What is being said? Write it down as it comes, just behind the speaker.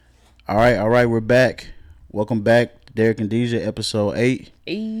All right, we're back. Welcome back, Derrick and Deejah, episode 8.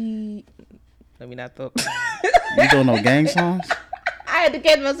 Let me not throw. You throwing no gang songs? I had to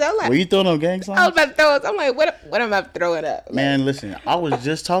catch myself. Were you throwing no gang songs? I was about to throw it. I'm like, what am I throwing up? Man, listen, I was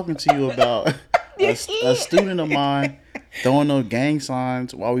just talking to you about a student of mine throwing no gang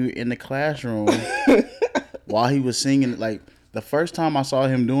signs while we were in the classroom while he was singing. Like, the first time I saw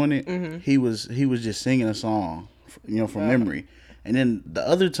him doing it, he was just singing a song, from memory. And then the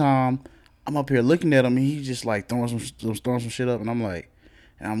other time, I'm up here looking at him, and he's just like throwing some shit up, and I'm like,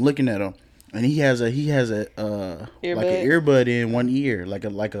 and I'm looking at him, and he has a like an earbud in one ear, like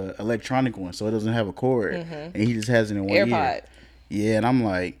a electronic one, so it doesn't have a cord, and he just has it in one ear. Yeah, and I'm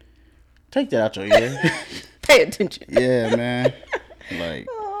like, take that out your ear. Pay attention. Yeah, man. Like,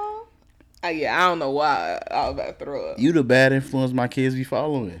 I don't know why I was about to throw up. You the bad influence my kids be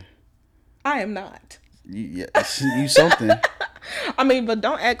following. I am not. You something. I mean, but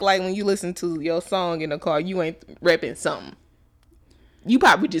don't act like when you listen to your song in the car, you ain't repping something. You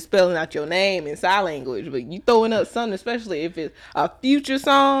probably just spelling out your name in sign language, but you throwing up something, especially if it's a Future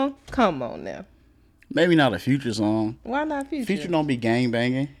song. Come on now. Maybe not a Future song. Why not Future? Future don't be gang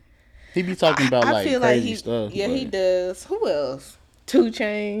banging. He be talking about crazy stuff. Yeah, he does. Who else? 2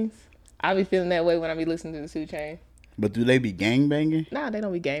 Chainz. I be feeling that way when I be listening to the 2 Chainz. But do they be gang banging? Nah, they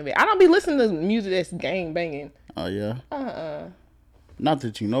don't be gang banging. I don't be listening to music that's gang banging. Oh yeah. Not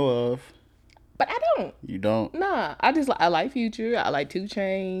that you know of. But I don't. You don't? Nah, I like Future. I like 2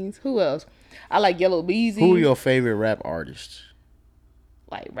 Chainz. Who else? I like Yellow Beezy. Who are your favorite rap artists?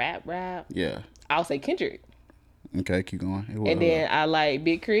 Like rap? Yeah. I'll say Kendrick. Okay, keep going. Then I like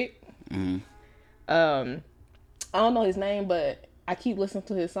Big Crit. Mm-hmm. I don't know his name, but I keep listening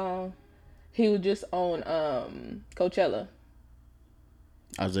to his song. He was just on Coachella.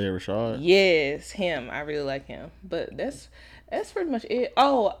 Isaiah Rashad? Yes, him. I really like him. But that's pretty much it.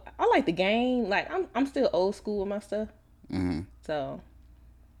 Oh, I like the game. Like I'm still old school with my stuff. Mm-hmm. So.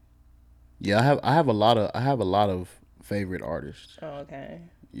 Yeah, I have a lot of favorite artists. Oh, okay.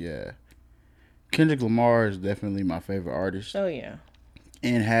 Yeah. Kendrick Lamar is definitely my favorite artist. Oh yeah.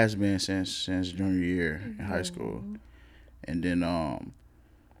 And has been since junior year in high school. And then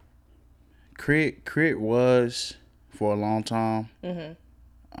Crit was for a long time.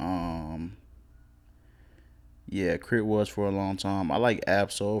 Yeah, Crit was for a long time. I like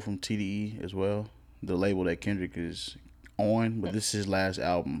Ab-Soul from TDE as well, the label that Kendrick is on, but this is his last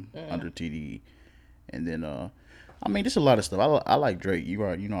album under TDE. And then I mean, there's a lot of stuff. I like Drake.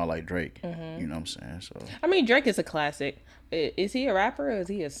 I like Drake. You know what I'm saying? So I mean, Drake is a classic. Is he a rapper or is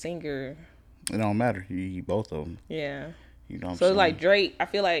he a singer? It don't matter. He both of them. Yeah. You know what I'm saying? So like Drake, I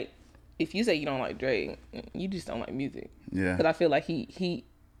feel like if you say you don't like Drake, you just don't like music. Yeah. Because I feel like he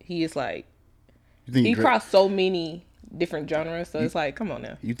is like he crossed so many different genres, so it's like, come on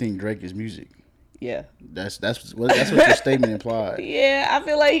now. You think Drake is music? Yeah. That's what your statement implied. Yeah, I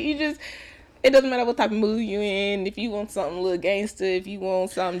feel like it doesn't matter what type of mood you in. If you want something a little gangster, if you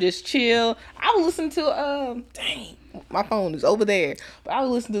want something just chill. I was listening to dang, my phone is over there. But I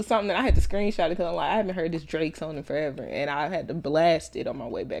was listening to something that I had to screenshot it because I'm like, I haven't heard this Drake song in forever, and I had to blast it on my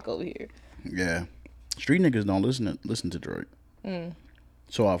way back over here. Yeah, street niggas don't listen to Drake.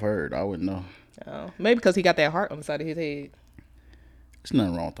 So I've heard. I wouldn't know. Oh, maybe because he got that heart on the side of his head. There's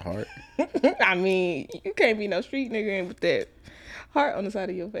nothing wrong with the heart. I mean, you can't be no street nigga in with that heart on the side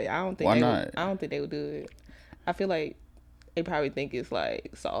of your face. I don't think. Why not? I don't think they would do it. I feel like they probably think it's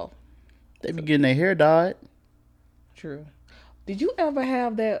like soft. They be getting their hair dyed. True. Did you ever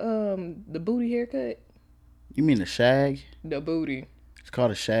have that the booty haircut? You mean the shag? The booty. It's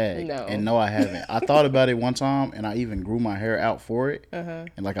called a shag. No. And no, I haven't. I thought about it one time, and I even grew my hair out for it. And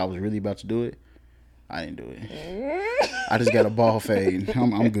like I was really about to do it. I didn't do it. I just got a ball fade.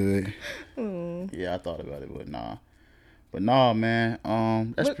 I'm good. Yeah, I thought about it, but nah. But nah, man.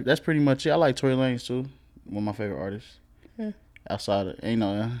 That's pretty much it. I like Tory Lanez too. One of my favorite artists. Outside of,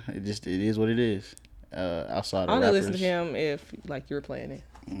 it is what it is. Outside of rappers. I only listen to him if like you're playing it.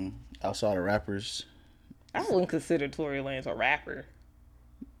 Outside of rappers. I wouldn't consider Tory Lanez a rapper.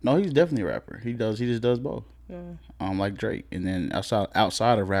 No, he's definitely a rapper. He just does both. Like Drake. And then outside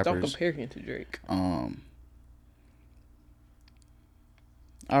of rappers. Don't compare him to Drake. All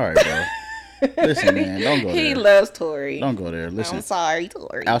right, bro. Listen, man, don't go there. He loves Tory. Don't go there. Listen. I'm sorry,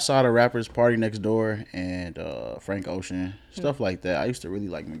 Tory. Outside of rappers, Party Next Door and Frank Ocean, stuff like that. I used to really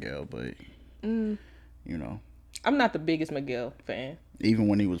like Miguel, but I'm not the biggest Miguel fan. Even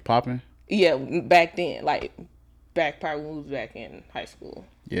when he was popping? Yeah, back then, like probably when we was back in high school.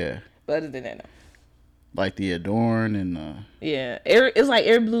 Yeah. But other than that, no. Like the Adorn and yeah, it's like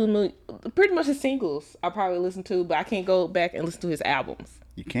every blue moon. Pretty much his singles I probably listen to, but I can't go back and listen to his albums.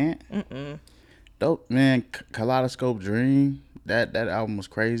 You can't. Dope, man. Kaleidoscope Dream. That album was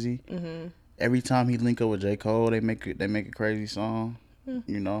crazy. Every time he link up with J. Cole, they make a crazy song.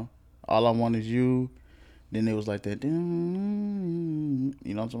 You know, All I Want Is You. Then it was like that. You know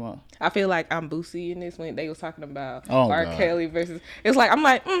what I'm talking about? I feel like I'm Boosie in this when they was talking about Oh, R. God. Kelly versus. It's like I'm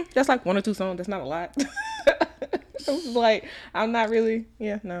like that's like 1 or 2 songs. That's not a lot. It was like I'm not really.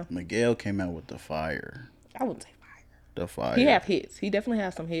 Yeah, no. Miguel came out with the fire. I wouldn't say fire. The fire. He have hits. He definitely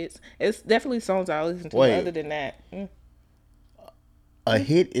has some hits. It's definitely songs I listen to. Wait. Other than that, A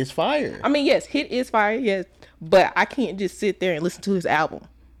hit is fire. I mean, yes, hit is fire. Yes, but I can't just sit there and listen to his album.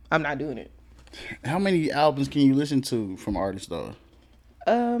 I'm not doing it. How many albums can you listen to from artists though?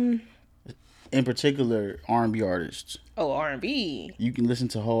 In particular, R&B artists. Oh, R&B. You can listen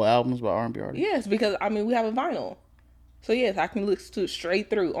to whole albums by R&B artists. Yes, because I mean we have a vinyl. So yes, I can listen to it straight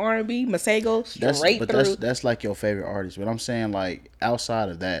through R&B, Masego, straight through. That's like your favorite artist. But I'm saying like outside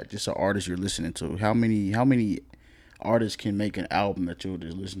of that, just an artist you're listening to. How many artists can make an album that you'll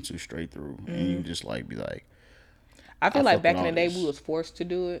just listen to straight through and you just like be like. I feel like back in the day this. we was forced to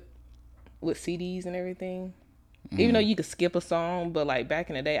do it with CDs and everything. Even though you could skip a song, but like back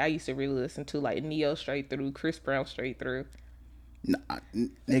in the day, I used to really listen to like Neo straight through, Chris Brown straight through.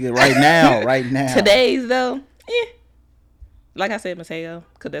 Nigga, right now. Today's though, like I said, Mateo,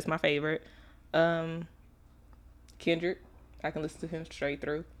 because that's my favorite. Kendrick, I can listen to him straight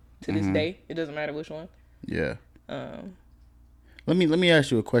through to this day. It doesn't matter which one. Yeah. Let me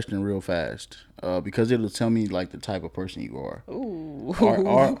ask you a question real fast, because it'll tell me like the type of person you are. Ooh.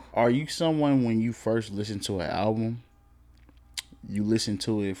 Are you someone when you first listen to an album, you listen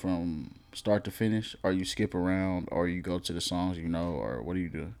to it from start to finish, or you skip around, or you go to the songs you know, or what do you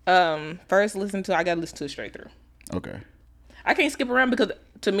do? First I gotta listen to it straight through. Okay. I can't skip around because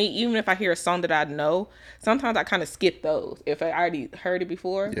to me, even if I hear a song that I know, sometimes I kind of skip those. If I already heard it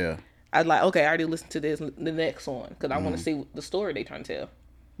before, Yeah. I'd like, okay, I already listened to this, the next one, because I want to see the story they trying to tell.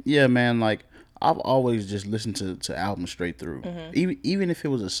 Yeah, man. Like I've always just listened to albums straight through. Even if it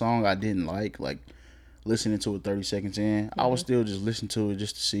was a song I didn't like listening to it 30 seconds in, I would still just listen to it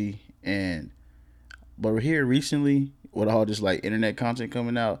just to see. But here recently, with all this like internet content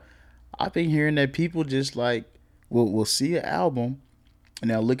coming out, I've been hearing that people just like will see an album and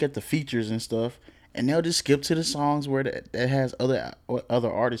they'll look at the features and stuff, and they'll just skip to the songs where that has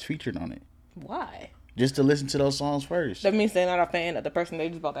other artists featured on it. Why? Just to listen to those songs first. That means they're not a fan of the person they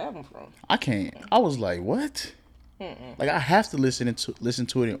just bought the album from. I can't. I was like, what? Like I have to listen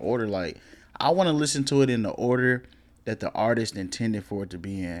to it in order. Like I want to listen to it in the order that the artist intended for it to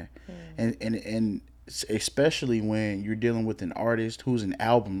be in, and especially when you're dealing with an artist who's an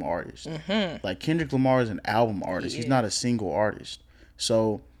album artist. Like Kendrick Lamar is an album artist. He's not a single artist.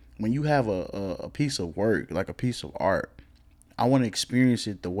 So when you have a piece of work, like a piece of art, I want to experience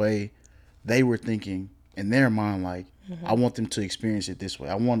it the way they were thinking in their mind. Like I want them to experience it this way.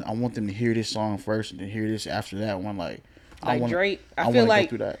 I want them to hear this song first and then hear this after that one. Like Drake. I feel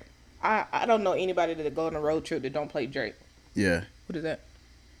like I don't know anybody that go on a road trip that don't play Drake. Yeah. What is that?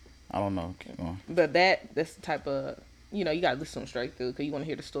 I don't know. Keep going. But that's the type of, you gotta listen to him straight through because you want to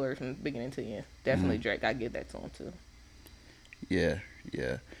hear the story from the beginning to the end. Definitely Drake. I give that to him too. Yeah.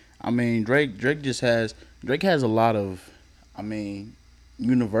 I mean, Drake has a lot of,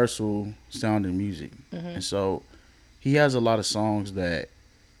 universal sounding music. And so he has a lot of songs that,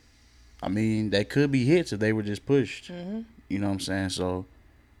 that could be hits if they were just pushed. You know what I'm saying? So,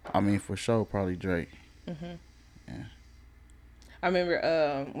 for sure, probably Drake. Yeah. I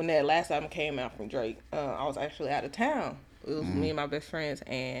remember when that last album came out from Drake, I was actually out of town. It was me and my best friends,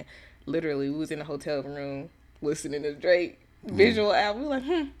 and literally we was in the hotel room listening to Drake visual album. We were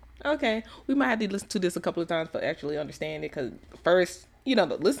like, okay, we might have to listen to this a couple of times to actually understand it. Because first,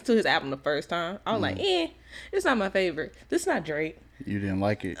 listen to his album the first time, I was like, it's not my favorite. This is not Drake. You didn't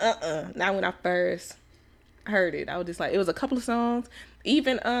like it? Not when I first heard it. I was just like, it was a couple of songs.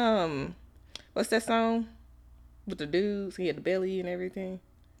 Even what's that song with the dudes? He had the belly and everything.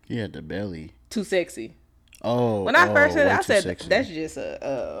 He had the belly. Too Sexy. Oh. When I first heard it, I said sexy. that's just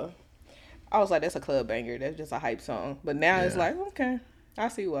I was like, that's a club banger. That's just a hype song. But now it's like, okay, I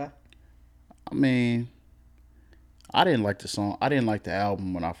see why. I didn't like the song. I didn't like the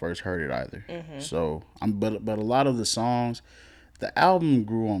album when I first heard it either. So, but a lot of the songs, the album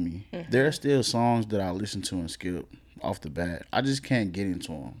grew on me. There are still songs that I listen to and skip off the bat. I just can't get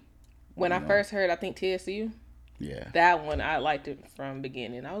into them. When I first heard, I think TSU. Yeah. That one, I liked it from the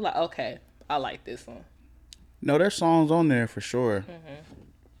beginning. I was like, okay, I like this one. No, there's songs on there for sure.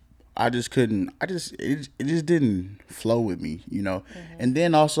 I just couldn't. It just didn't flow with me, And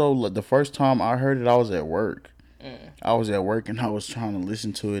then also the first time I heard it, I was at work, I was at work and I was trying to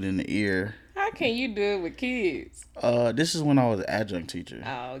listen to it in the ear. How can you do it with kids? This is when I was an adjunct teacher.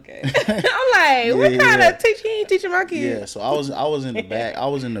 Oh, okay. I'm like, what kind of teacher? He ain't teaching my kids. Yeah, so I was in the back. I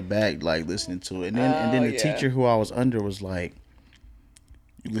was in the back, like listening to it, and then the teacher who I was under was like,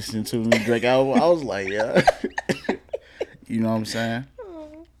 "You listening to me, Drake?" I was like, "Yeah." You know what I'm saying?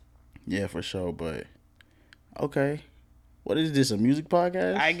 Yeah, for sure. But okay, what is this? A music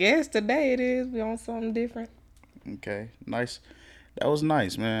podcast? I guess today it is. We on something different. Okay, nice. That was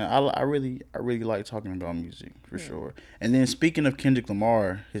nice, man. I really like talking about music for sure. And then speaking of Kendrick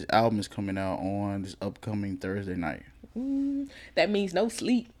Lamar, his album is coming out on this upcoming Thursday night. That means no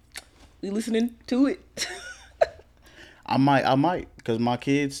sleep. We listening to it. I might, because my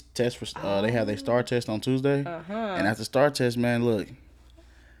kids test for. They have their STAR test on Tuesday, and after STAR test, man, look,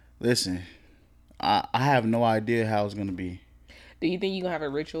 listen, I have no idea how it's gonna be. Do you think you gonna have a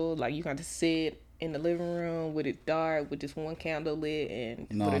ritual like you gonna sit in the living room with it dark with just one candle lit and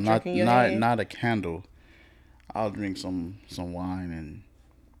put a drink in your hand? Not a candle. I'll drink some wine and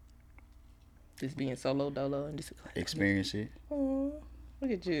just being solo dolo and just experience it. Oh,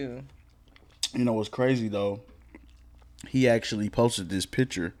 look at you. You know what's crazy though? He actually posted this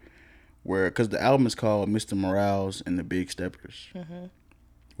picture where, because the album is called Mr. Morales and the Big Steppers,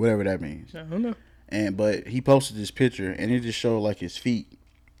 whatever that means. I don't know. But he posted this picture and it just showed like his feet,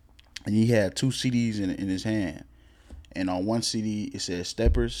 and he had 2 CDs in his hand, and on one CD it said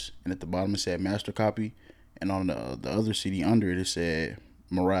Steppers, and at the bottom it said Master Copy, and on the other CD under it said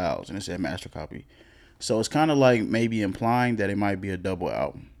Morales, and it said Master Copy. So it's kind of like maybe implying that it might be a double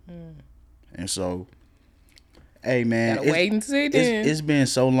album, and so. Hey man, gotta wait and see then. It's been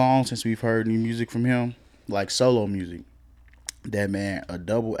so long since we've heard new music from him, like solo music, that man, a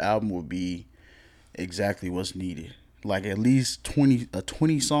double album would be exactly what's needed. Like at least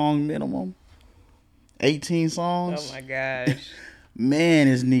 20 song minimum, 18 songs. Oh my gosh, man,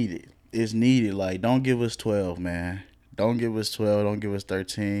 it's needed. It's needed. Like don't give us 12, man. Don't give us 12. Don't give us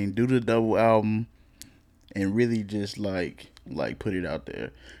 13. Do the double album, and really just like put it out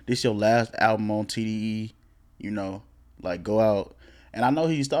there. This your last album on TDE. You know, like go out, and I know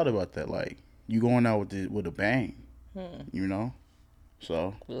he's thought about that. Like you going out with a bang, you know.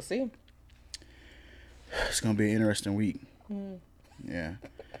 So we'll see. It's gonna be an interesting week. Yeah,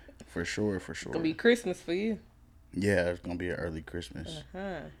 for sure. It's gonna be Christmas for you. Yeah, it's gonna be an early Christmas.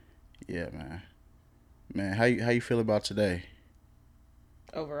 Yeah, man. How you feel about today?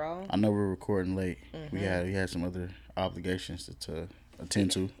 Overall, I know we're recording late. We had some other obligations to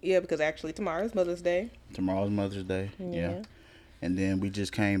attend to. Yeah, because actually tomorrow's Mother's Day. Yeah. And then we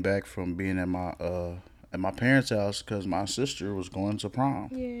just came back from being at my parents' house because my sister was going to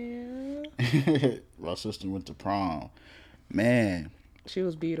prom. Yeah. My sister went to prom. Man. She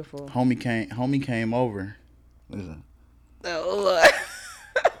was beautiful. Homie came over. Listen. Oh.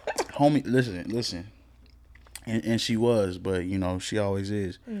 Homie, listen. And she was, but you know, she always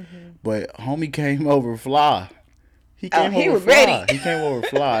is. But homie came over fly. He was ready. He came over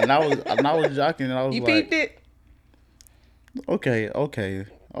fly, and I was joking, and I was you like, "You peeped it? Okay.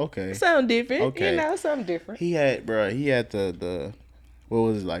 Something different, okay. You know, something different." He had the what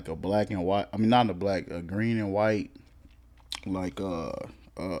was it, like a black and white? I mean, not a black, a green and white, like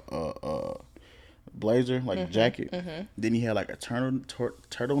blazer, like a jacket. Then he had like a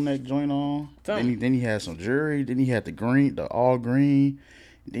turtleneck joint on. Then he had some jewelry. Then he had the all green.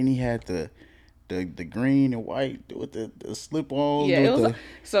 Then he had the green and white with the slip on. Yeah, it was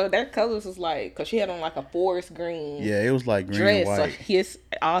so their colors was like, because she had on like a forest green. Yeah, it was like green dress, and white. So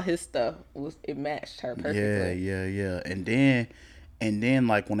all his stuff it matched her perfectly. Yeah. And then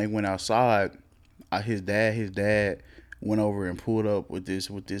like when they went outside, his dad went over and pulled up with this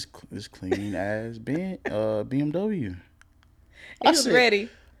clean ass BMW. He was ready.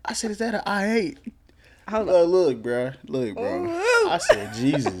 I said, "Is that an I-8?" Look, bro. Ooh. I said,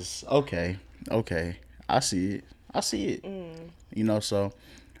 "Jesus, okay, I see it." You know, so,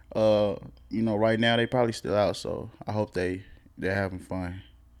 you know, right now they probably still out, so I hope they're having fun.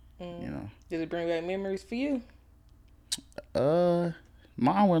 You know, did it bring back memories for you?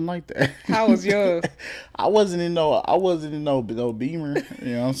 Mine wasn't like that. How was yours? I wasn't in no Beamer.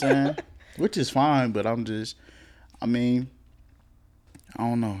 You know what I'm saying? Which is fine, but I mean, I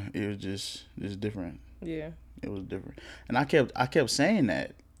don't know. It was just different. Yeah, it was different, and I kept saying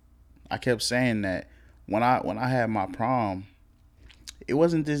that. I kept saying that when I had my prom, it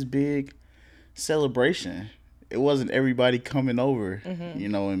wasn't this big celebration. It wasn't everybody coming over, you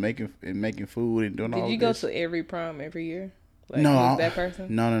know, and making food and doing all this. Did you go to every prom every year? Like, no, was that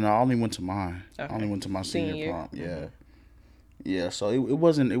person? No. I only went to mine. Okay. I only went to my senior prom. Yeah, Mm-hmm. yeah. So it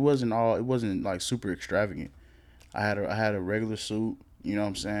wasn't like super extravagant. I had a regular suit. You know what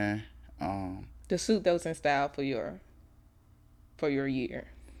I'm saying? The suit that was in style for your year.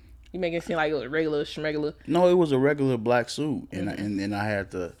 You make it seem like it was regular schmegular. No, it was a regular black suit, and I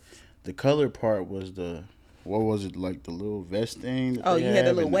had the color part was the what was it like the little vest thing that Oh, they you had the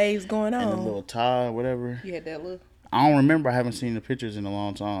have little waves going and the on. little tie, whatever. You had that little. I don't remember. I haven't seen the pictures in a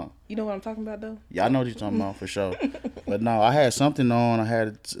long time. You know what I'm talking about though? Yeah, I know what you're talking about for sure. But no, I had something on. I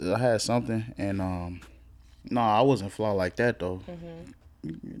had something, and no, I wasn't fly like that though.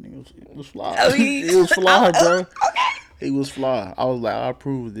 It was fly. I mean, It was fly, bro. okay. He was fly. I was like, I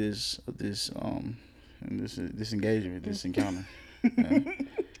approve of this engagement, this encounter. Yeah.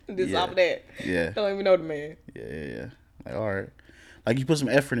 Just off of that. Yeah. Don't even know the man. Yeah. Like, all right. Like, you put some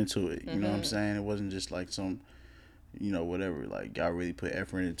effort into it. You know what I'm saying? It wasn't just like some, whatever. Like, y'all really put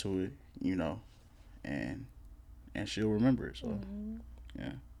effort into it, and she'll remember it. So,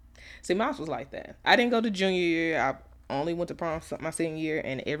 yeah. See, mine was like that. I didn't go to junior year. I only went to prom my senior year,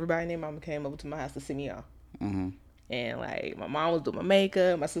 and everybody and their mama came over to my house to see me off. Mm-hmm. And like my mom was doing my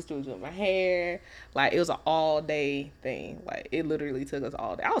makeup, my sister was doing my hair. Like it was an all day thing. Like it literally took us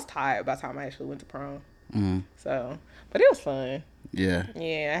all day. I was tired by the time I actually went to prom. Mm-hmm. So, but it was fun. Yeah.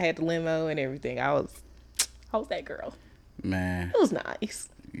 Yeah, I had the limo and everything. I was that girl. Man. It was nice.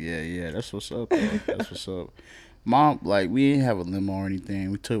 Yeah. That's what's up, though. That's what's up. Mom, like, we didn't have a limo or anything.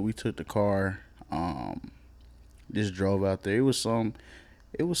 We took the car. Just drove out there. It was some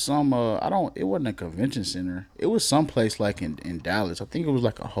it wasn't a convention center. It was someplace like in Dallas. I think it was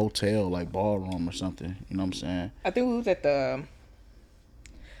like a hotel, like ballroom or something. You know what I'm saying? I think we was at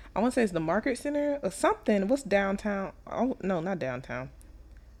I want to say it's the Market Center or something. What's downtown? Oh no, not downtown.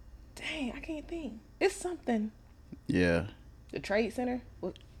 Dang, I can't think. It's something. Yeah. The Trade Center.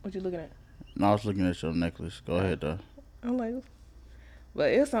 What you looking at? No, I was looking at your necklace. Go ahead though. I'm like, but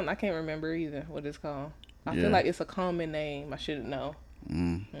it's something I can't remember either. What it's called? I feel like it's a common name. I should know.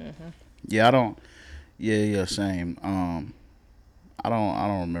 Yeah, I don't. Yeah, same. I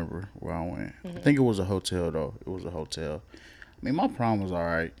don't remember where I went. I think it was a hotel though. It was a hotel. I mean, my prom was all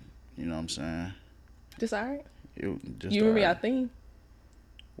right. You know what I'm saying? Just all right. Just you remember all our right. theme?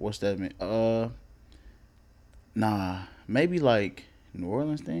 What's that mean? Nah, maybe like New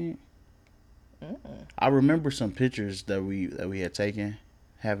Orleans thing. I remember some pictures that we had taken,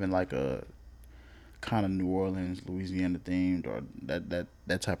 having like a kind of New Orleans, Louisiana themed, or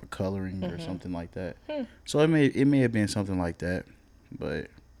that type of coloring or something like that. So it may have been something like that, but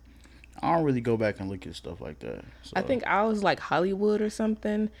I don't really go back and look at stuff like that. So. I think I was like Hollywood or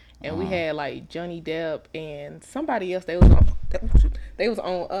something, and we had like Johnny Depp and somebody else. They was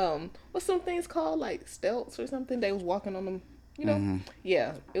on what's some things called like stilts or something. They was walking on them,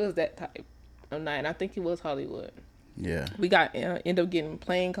 Yeah, it was that type of night. I think it was Hollywood. Yeah. We got end up getting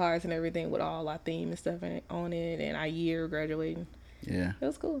playing cards and everything with all our theme and stuff on it, and our year graduating. Yeah. It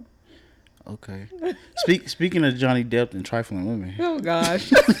was cool. Okay. Speaking of Johnny Depp and trifling women. Oh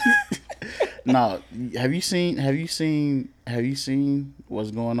gosh. No, have you seen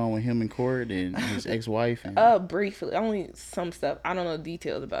what's going on with him in court and his ex-wife? Briefly, only some stuff. I don't know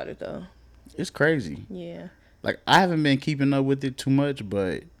details about it though. It's crazy. Yeah. Like, I haven't been keeping up with it too much,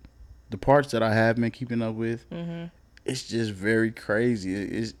 but the parts that I have been keeping up with, it's just very crazy.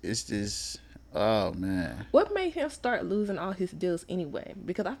 It's just, oh man. What made him start losing all his deals anyway?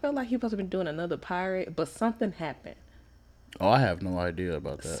 Because I felt like he was been doing another pirate, but something happened. Oh, I have no idea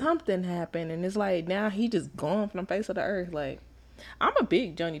about that. Something happened, and it's like now he just gone from the face of the earth. Like, I'm a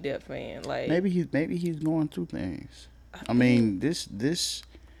big Johnny Depp fan. Like, maybe he's going through things. I mean, this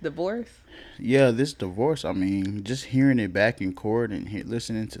divorce. Yeah, this divorce. I mean, just hearing it back in court and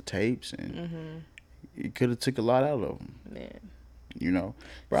listening to tapes, and it could have took a lot out of him. Man,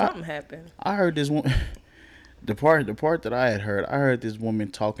 Something happened. I heard this one. The part that I heard this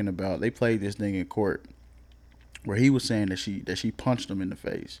woman talking about. They played this thing in court where he was saying that she punched him in the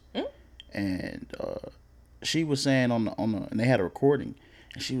face, and she was saying on the and they had a recording,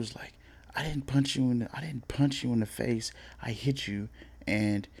 and she was like, I didn't punch you in the face. I hit you,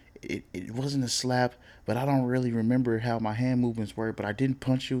 and it wasn't a slap, but I don't really remember how my hand movements were. But I didn't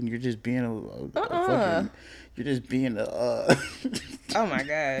punch you, and you're just being a fucking, you're just being a. Oh my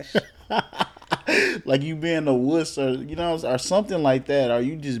gosh. Like you being a wuss or something like that, or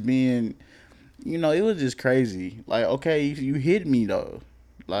you just being, it was just crazy. Like, okay, you hit me though,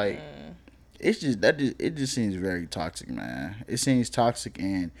 like. It's just it just seems very toxic, man. It seems toxic,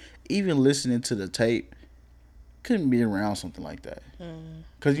 and even listening to the tape, couldn't be around something like that.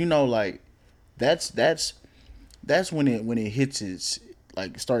 Cause like that's when it hits its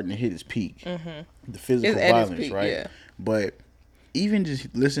like starting to hit its peak, the physical violence, peak, right? Yeah. But even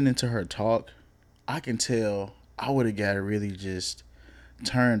just listening to her talk, I can tell I would have got really just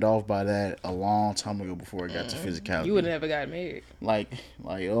turned off by that a long time ago before it got to physicality. You would have never got married. Like,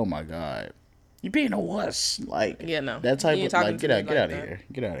 oh my god, you being a wuss. Like, Yeah, no. that type You of ain't like, talking to get me out, get like out of that. here,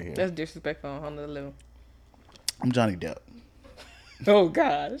 get out of here. That's disrespectful on another level. I'm Johnny Depp. Oh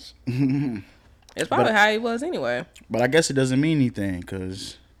gosh. It's probably how he was anyway. But I guess it doesn't mean anything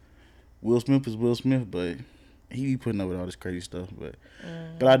because Will Smith is Will Smith, but he be putting up with all this crazy stuff. But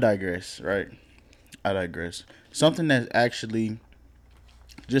I digress, right? I digress. Something that's actually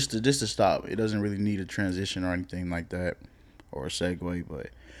just to stop. It doesn't really need a transition or anything like that, or a segue. But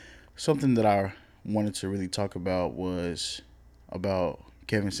something that I wanted to really talk about was about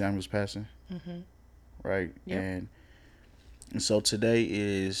Kevin Samuels passing, right? Yep. And so today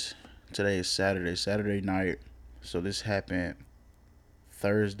is Saturday night. So this happened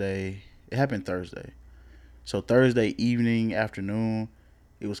Thursday. It happened Thursday. So Thursday evening, afternoon,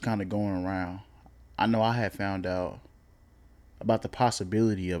 it was kind of going around. I know I had found out about the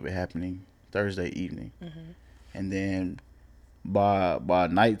possibility of it happening Thursday evening. And then by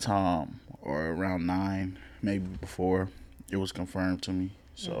nighttime or around 9, maybe before, it was confirmed to me.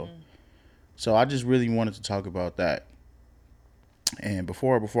 So I just really wanted to talk about that. And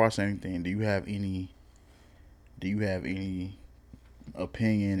before I say anything, do you have any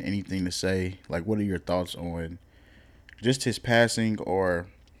opinion, anything to say? Like, what are your thoughts on just his passing or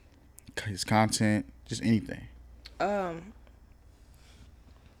his content, just anything? I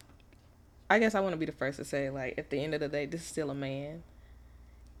guess I want to be the first to say, like, at the end of the day, this is still a man.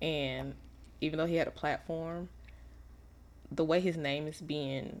 And even though he had a platform, the way his name is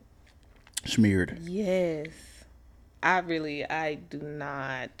being Smeared. Yes. I do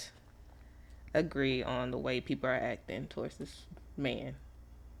not agree on the way people are acting towards this man.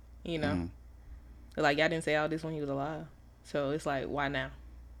 You know? Like, y'all didn't say all this when he was alive. So it's like, why now?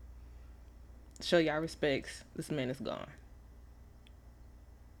 Show y'all respects. This man is gone.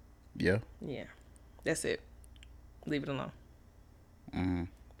 Yeah. Yeah. That's it. Leave it alone.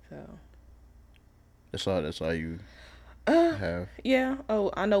 So. That's all you have. Yeah.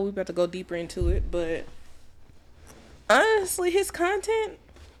 Oh, I know we about to go deeper into it, but honestly, his content,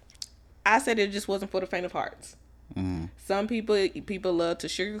 I said it just wasn't for the faint of hearts. Some people love to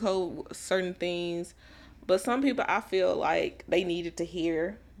sugarcoat certain things, but some people, I feel like they needed to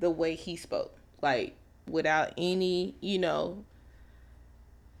hear the way he spoke, like without any,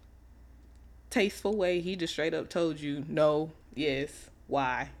 tasteful way. He just straight up told you no, yes,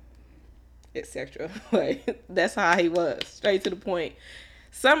 why, etc. Like, that's how he was, straight to the point.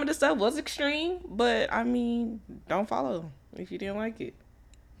 Some of the stuff was extreme, but I mean, don't follow if you didn't like it.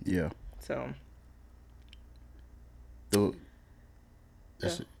 Yeah. So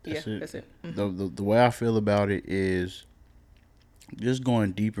that's it. Mm-hmm. The way I feel about it is just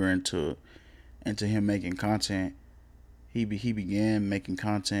going deeper into him making content. He began making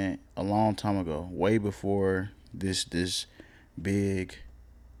content a long time ago, way before this big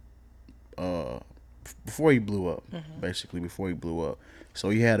before he blew up, basically before he blew up. So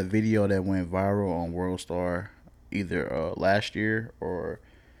he had a video that went viral on World Star either last year or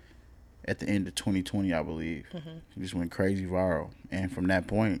at the end of 2020, I believe. It just went crazy viral, and from that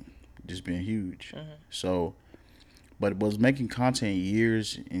point, just been huge. So, but was making content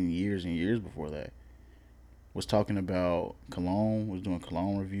years and years and years before that. Was talking about cologne, was doing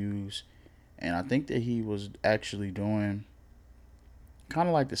cologne reviews, and I think that he was actually doing kind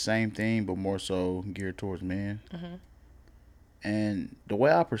of like the same thing, but more so geared towards men. And the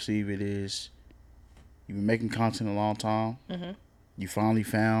way I perceive it is, you've been making content a long time. You finally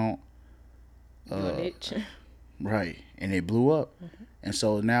found your niche, right, and it blew up. And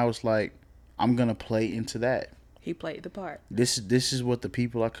so now it's like, I'm gonna play into that. He played the part. This is what the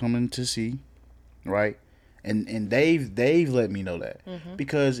people are coming to see, right? And they've let me know that,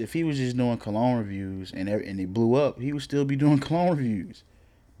 because if he was just doing cologne reviews and it blew up, he would still be doing cologne reviews.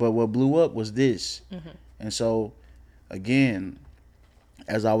 But what blew up was this. And so, again,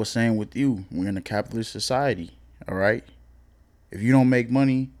 as I was saying with you, we're in a capitalist society, all right? If you don't make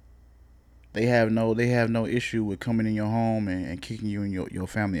money, they have no issue with coming in your home and kicking you and your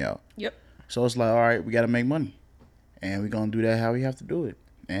family out. Yep. So it's like, all right, we got to make money, and we're gonna do that how we have to do it.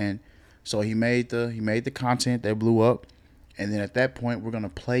 And so he made the content that blew up, and then at that point, we're gonna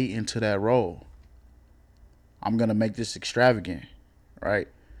play into that role. I'm gonna make this extravagant, right?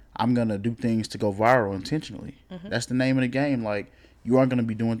 I'm gonna do things to go viral intentionally. That's the name of the game. Like, you aren't gonna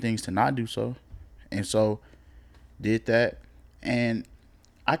be doing things to not do so. And so, did that, and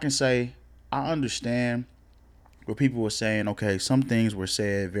I can say I understand where people were saying, okay, some things were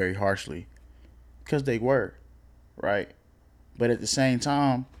said very harshly, because they were, right? But at the same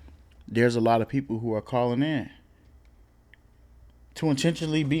time, there's a lot of people who are calling in to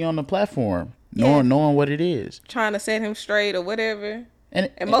intentionally be on the platform, Yeah. knowing what it is, trying to set him straight or whatever. and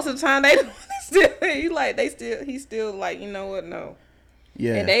Most of the time they he's still like, you know what, no.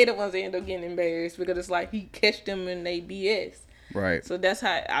 yeah, And they the ones that end up getting embarrassed because it's like he catch them in they BS. right, So that's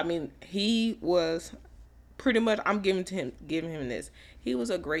how, I mean, he was pretty much, I'm giving him this. He was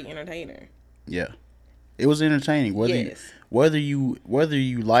a great entertainer. yeah. It was entertaining, Yes. whether you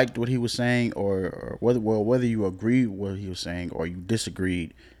liked what he was saying, or whether you agreed with what he was saying or you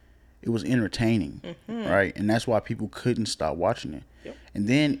disagreed. It was entertaining, right? And that's why people couldn't stop watching it. Yep. And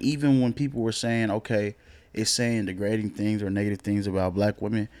then even when people were saying, okay, it's saying degrading things or negative things about black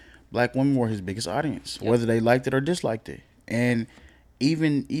women were his biggest audience, Yep. whether they liked it or disliked it. And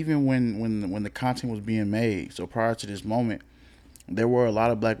even when the content was being made, so prior to this moment, there were a lot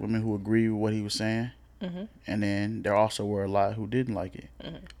of black women who agreed with what he was saying. And then there also were a lot who didn't like it.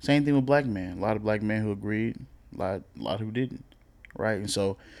 Same thing with black men. A lot of black men who agreed, a lot who didn't, right? And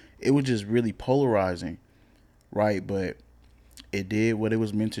so it was just really polarizing, right? But it did what it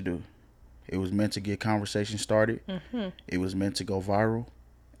was meant to do. It was meant to get conversation started. It was meant to go viral,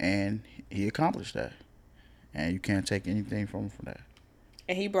 and he accomplished that. And you can't take anything from him for that.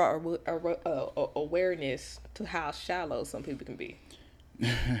 And he brought awareness to how shallow some people can be.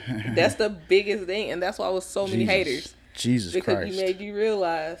 That's the biggest thing, and that's why it was so many haters. Jesus because Christ. he made you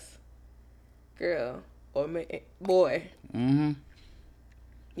realize, girl or boy.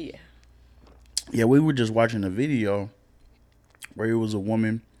 Yeah. Yeah, we were just watching a video where it was a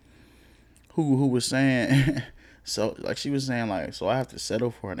woman who was saying, so like she was saying like, so I have to settle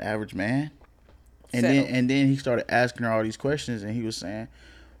for an average man, and then he started asking her all these questions, and he was saying,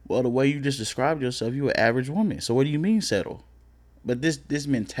 well, the way you just described yourself, you an average woman. So what do you mean settle? But this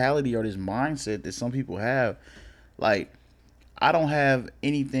mentality or this mindset that some people have, like, I don't have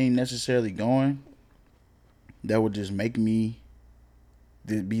anything necessarily going that would just make me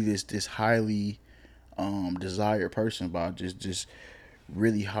be this highly desired person by just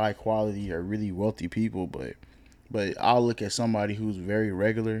really high quality or really wealthy people, but I'll look at somebody who's very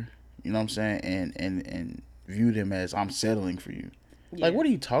regular, you know what I'm saying, and view them as I'm settling for you. Yeah. Like, what are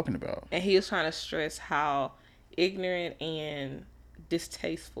you talking about? And he was trying to stress how ignorant and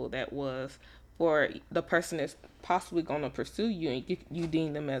distasteful that was for the person that's possibly going to pursue you, and you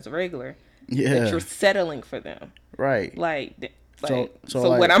deem them as regular. Yeah. That you're settling for them. Right. So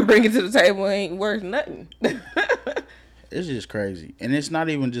what I'm bringing to the table ain't worth nothing. It's just crazy. And it's not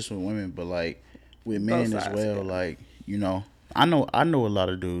even just with women, but like with men as well. Yeah. Like, you know, I know a lot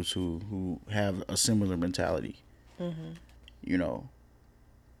of dudes who have a similar mentality. You know,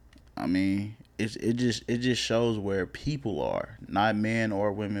 I mean, it just shows where people are, not men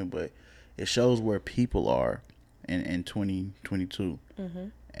or women, but it shows where people are in 2022.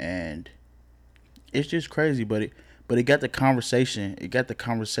 And it's just crazy, but it got the conversation. It got the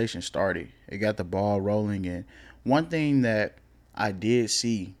conversation started. It got the ball rolling. And one thing that I did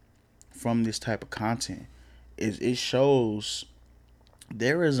see from this type of content is it shows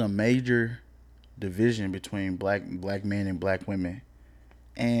there is a major division between black men and black women.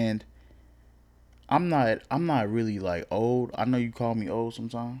 And I'm not really like old. I know you call me old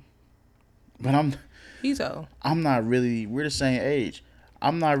sometimes, but he's old. I'm not really. We're the same age.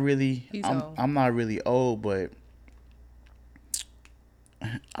 I'm not really. Old. I'm not really old, but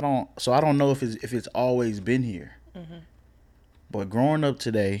I don't know if it's always been here. But growing up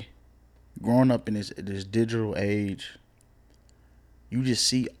today, growing up in this digital age, you just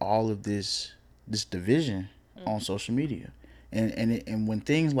see all of this division on social media, and when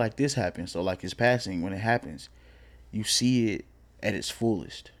things like this happen, so like his passing, when it happens, you see it at its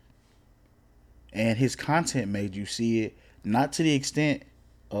fullest. And his content made you see it, not to the extent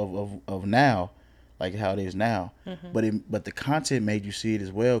of now, like how it is now, but the content made you see it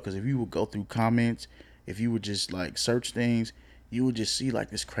as well. Because if you would go through comments, if you would just like search things, you would just see like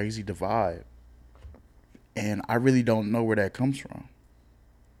this crazy divide. And I really don't know where that comes from.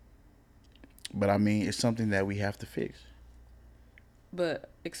 But I mean, it's something that we have to fix. But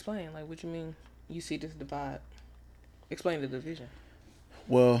explain, like, what you mean you see this divide? Explain the division.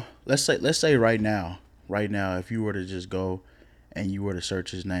 Well, let's say right now, if you were to just go and you were to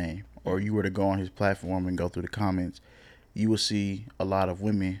search his name, or you were to go on his platform and go through the comments, you will see a lot of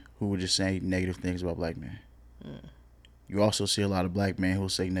women who would just say negative things about black men. You also see a lot of black men who will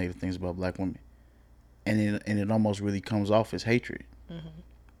say negative things about black women. And it almost really comes off as hatred.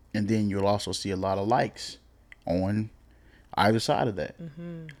 And then you'll also see a lot of likes on either side of that.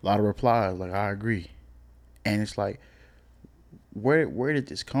 A lot of replies like, I agree. And it's like, where did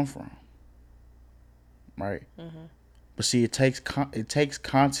this come from? Right? But see, it takes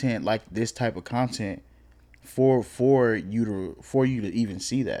content like this type of content for you to even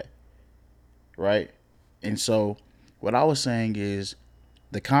see that, right? And so what I was saying is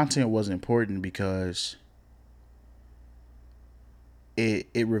the content was important because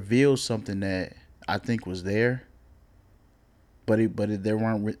it reveals something that I think was there, but there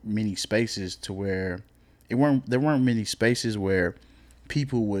weren't many spaces to where there weren't many spaces where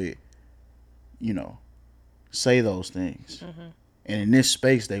people would, you know, say those things. Mm-hmm. And in this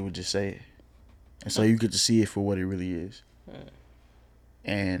space they would just say it. And so you get to see it for what it really is.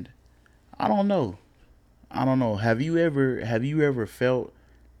 And I don't know. I don't know. Have you ever felt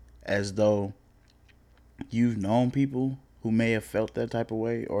as though you've known people who may have felt that type of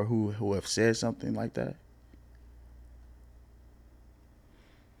way or who have said something like that?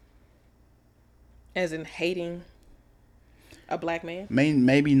 As in hating a black man?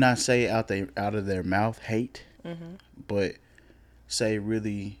 Maybe not say out of their mouth hate, Mm-hmm. but say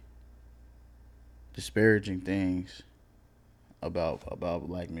really disparaging things about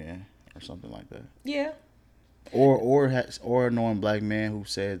black men or something like that. Yeah. Or a knowing black man who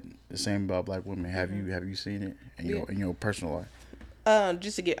said the same about black women. Mm-hmm. Have you seen it Yeah. in your personal life?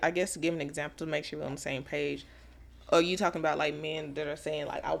 Just to give an example to make sure we're on the same page. Are you talking about like men that are saying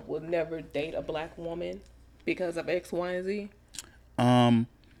like I would never date a black woman because of X, Y, and Z? Um,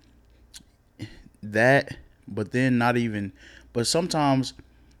 that, but then not even. But sometimes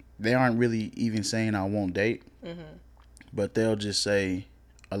they aren't really even saying I won't date, Mm-hmm. but they'll just say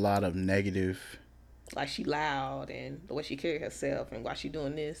a lot of negative. Like she loud and the way she carry herself and why she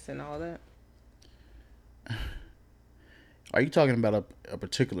doing this and all that. Are you talking about a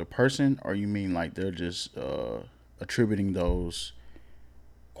particular person, or you mean like they're just attributing those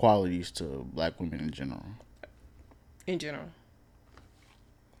qualities to black women in general? In general.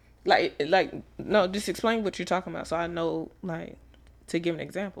 No, just explain what you're talking about so I know like to give an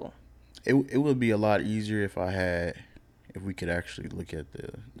example. It would be a lot easier if we could actually look at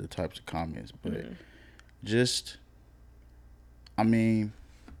the types of comments, but just I mean,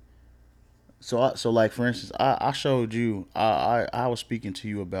 so like for instance, I showed you I was speaking to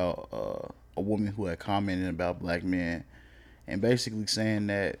you about a woman who had commented about black men and basically saying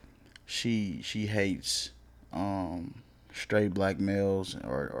that she hates straight black males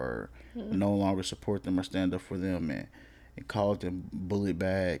or no longer support them or stand up for them and called them bullet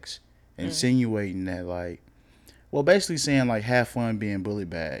bags, insinuating that like, well, basically saying like have fun being bullet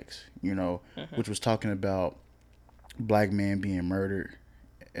bags, which was talking about black men being murdered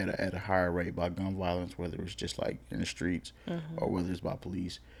at a higher rate by gun violence, whether it's just like in the streets or whether it's by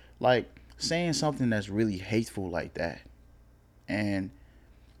police. Like saying something that's really hateful like that, and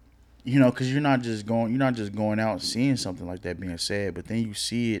because you're not just going out and seeing something like that being said, but then you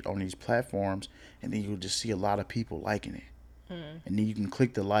see it on these platforms, and then you'll just see a lot of people liking it, and then you can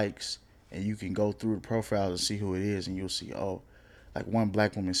click the likes, and you can go through the profiles and see who it is, and you'll see, oh, like one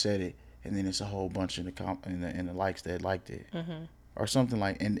black woman said it, and then it's a whole bunch in the likes that liked it, or something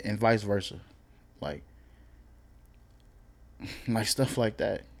like, and vice versa, like like stuff like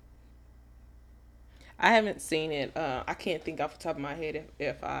that. I haven't seen it. I can't think off the top of my head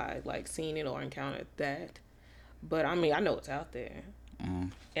if I like seen it or encountered that. But I mean, I know it's out there,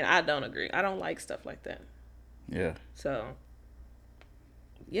 and I don't agree. I don't like stuff like that. Yeah. So,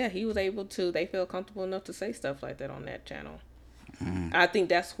 yeah, he was able to. They felt comfortable enough to say stuff like that on that channel. I think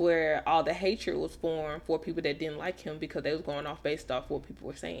that's where all the hatred was formed for people that didn't like him because they was going off based off what people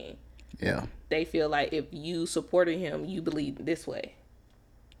were saying. Yeah. They feel like if you supported him, you believe this way.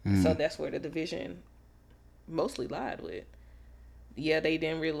 So that's where the division mostly lied with. Yeah, they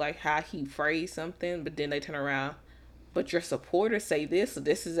didn't really like how he phrased something, but then they turn around. But your supporters say this, so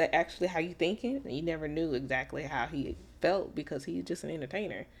this is actually how you thinking. And you never knew exactly how he felt because he's just an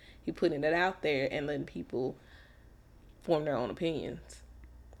entertainer. He putting it out there and letting people form their own opinions.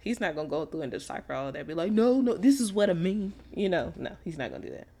 He's not gonna go through and decipher all of that. Be like, no, this is what I mean. No, he's not gonna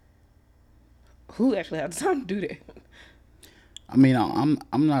do that. Who actually has time to do that? I mean,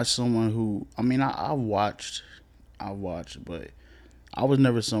 I'm not someone who. I mean, I watched, but I was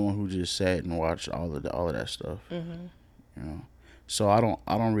never someone who just sat and watched all of that stuff. So I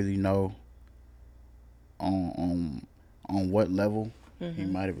don't really know on what level he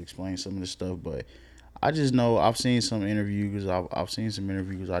might have explained some of this stuff, but I just know I've seen some interviews. I've seen some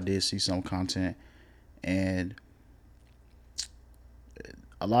interviews. I did see some content, and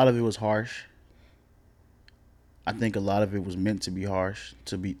a lot of it was harsh. I think a lot of it was meant to be harsh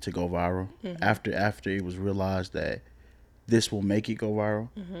to go viral. After it was realized that this will make it go viral.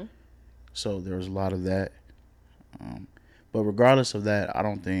 So there was a lot of that. But regardless of that, I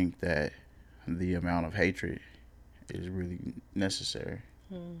don't think that the amount of hatred is really necessary.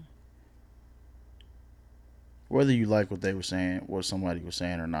 whether you like what they were saying, what somebody was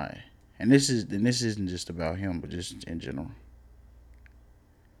saying or not. And this isn't just about him, but just in general.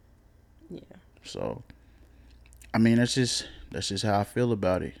 Yeah. So, I mean, that's just how I feel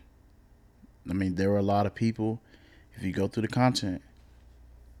about it. I mean, there are a lot of people. If you go through the content,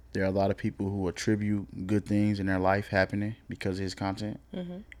 there are a lot of people who attribute good things in their life happening because of his content.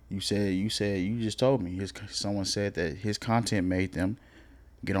 Mm-hmm. You just told me someone said that his content made them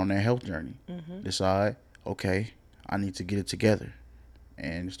get on their health journey, decide, okay, I need to get it together,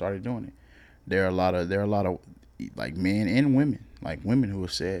 and started doing it. There are a lot of like men and women, like women who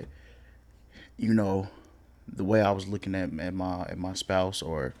have said, you know, the way I was looking at my spouse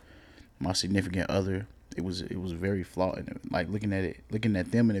or my significant other, it was very flawed. Like looking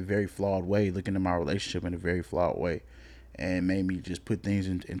at them in a very flawed way, looking at my relationship in a very flawed way, and made me just put things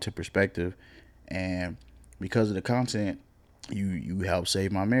into perspective. And because of the content, you help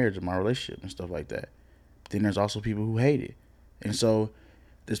save my marriage and my relationship and stuff like that. But then there's also people who hate it, and so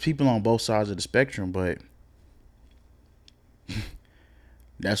there's people on both sides of the spectrum. But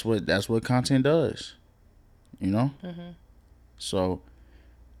that's what content does, you know. So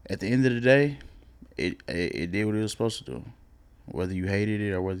at the end of the day, it did what it was supposed to do, whether you hated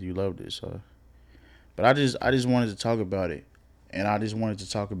it or whether you loved it. So, but I just wanted to talk about it, and I just wanted to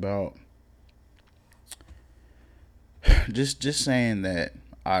talk about just saying that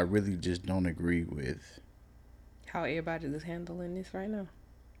I really just don't agree with How everybody is handling this right now.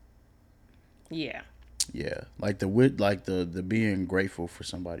 Yeah. yeah, like the being grateful for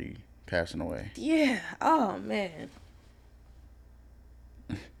somebody passing away. Yeah. Oh man.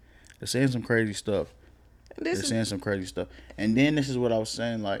 They're saying some crazy stuff. And then this is what I was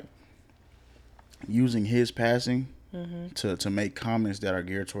saying, like using his passing to make comments that are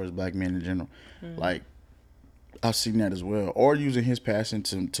geared towards black men in general. Like I've seen that as well. Or using his passing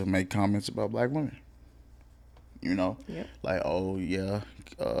to make comments about black women. You know? Yep. Like, oh yeah,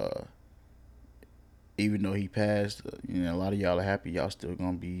 even though he passed, you know, a lot of y'all are happy, y'all still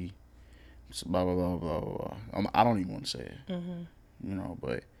gonna be blah blah blah blah blah. I don't even want to say it. You know,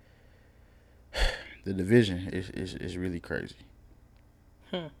 but the division is really crazy.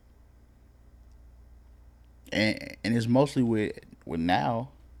 And it's mostly with now,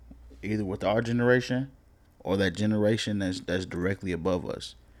 either with our generation or that generation that's directly above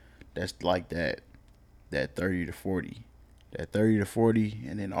us. That's like that 30 to 40. That 30 to 40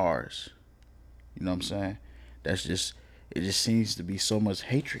 and then ours. You know what I'm saying? That's just it just seems to be so much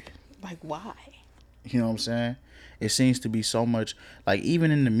hatred. Like why? You know what I'm saying? It seems to be so much, like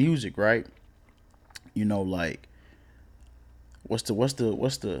even in the music, right? You know, like what's the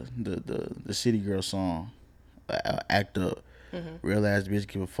City Girl song? Act Up. Real ass bitch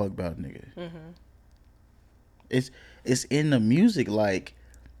give a fuck about nigga. It's in the music, like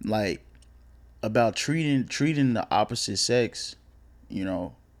about treating the opposite sex, you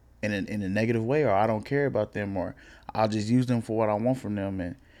know, in a negative way, or I don't care about them, or I'll just use them for what I want from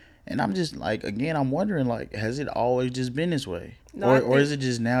them. And I'm just like, again, I'm wondering, like, has it always just been this way? No, or is it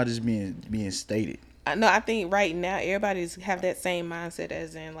just now just being stated? No, I think right now everybody's have that same mindset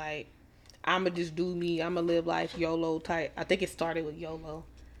as in like, I'ma just do me, I'ma live life YOLO type. I think it started with YOLO,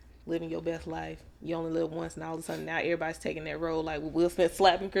 living your best life. You only live once, and all of a sudden now everybody's taking that role. Like with Will Smith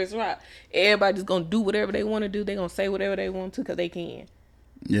slapping Chris Rock, everybody's gonna do whatever they want to do. They gonna say whatever they want to because they can.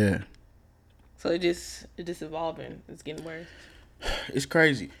 Yeah. So it just evolving. It's getting worse. It's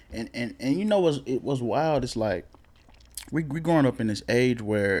crazy, and you know what's wild? It's like we growing up in this age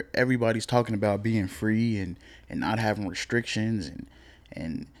where everybody's talking about being free and not having restrictions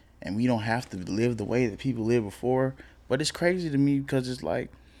and we don't have to live the way that people lived before. But it's crazy to me because it's like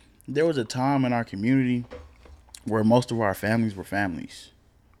there was a time in our community where most of our families were families,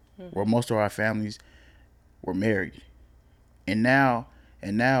 where most of our families were married, and now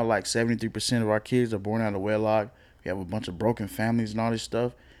like 73% of our kids are born out of wedlock. We have a bunch of broken families and all this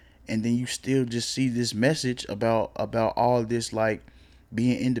stuff. And then you still just see this message about all this, like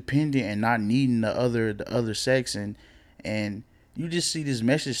being independent and not needing the other sex, and you just see this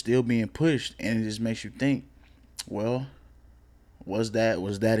message still being pushed, and it just makes you think, well, was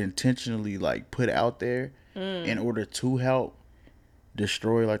that intentionally like put out there in order to help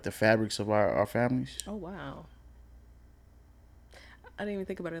destroy like the fabrics of our families? Oh wow, I didn't even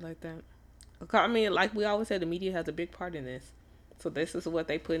think about it like that. I mean, like we always said, the media has a big part in this. So this is what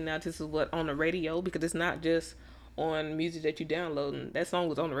they putting out. This is what on the radio, because it's not just on music that you downloading. That song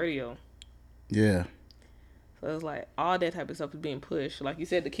was on the radio. Yeah. So it's like all that type of stuff is being pushed. Like you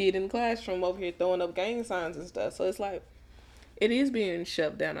said, the kid in the classroom over here throwing up gang signs and stuff. So it's like it is being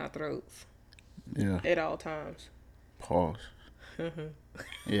shoved down our throats. Yeah. At all times. Pause.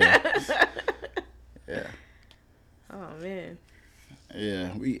 Yeah. Yeah. Oh man.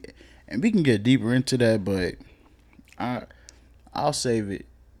 Yeah, we can get deeper into that, but I I'll save it.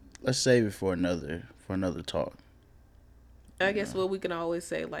 Let's save it for another talk. I You guess know, what we can always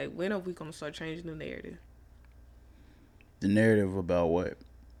say, like, when are we gonna start changing the narrative? the narrative about what?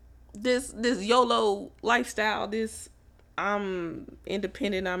 This YOLO lifestyle, this I'm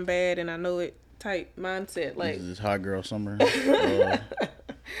independent, I'm bad, and I know it type mindset. This Like, is hot girl summer.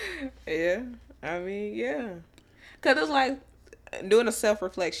 yeah, I mean, yeah, cause it's like doing a self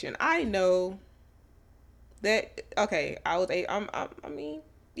reflection. I know that okay, I mean,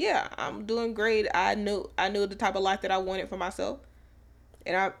 yeah, I'm doing great. I knew the type of life that I wanted for myself,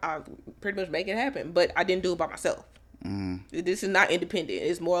 and I pretty much make it happen. But I didn't do it by myself. Mm, This is not independent.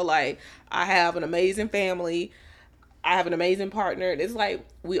 It's more like I have an amazing family. I have an amazing partner. It's like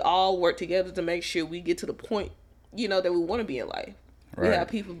we all work together to make sure we get to the point, that we want to be in life. We right. have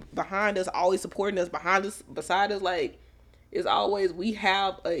people behind us, always supporting us, behind us, beside us. Like, it's always, we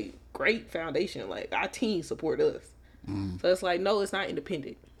have a great foundation. Like, our team support us. Mm, So it's like, no, it's not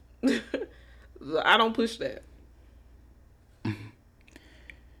independent. I don't push that.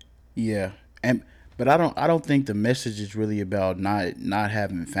 yeah, and but I don't think the message is really about not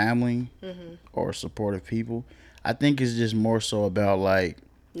having family Mm-hmm. or supportive people. I think it's just more so about like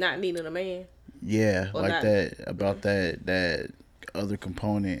Not needing a man. yeah, Or like not. that about that other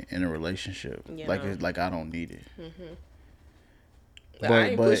component in a relationship. You Like know. it's like I don't need it. Mm-hmm. I But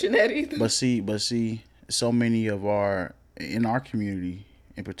ain't pushing that either. but see, so many of our in our community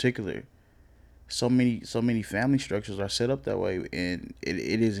in particular, so many family structures are set up that way, and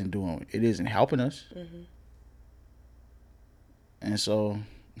it isn't helping us, Mm-hmm. and so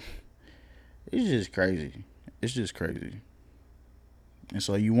it's just crazy. It's just crazy, and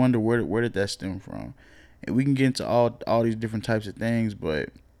so you wonder where did that stem from, and we can get into all these different types of things, but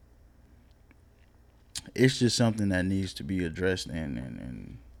it's just something that needs to be addressed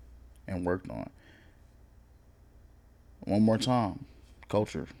and worked on. One more time,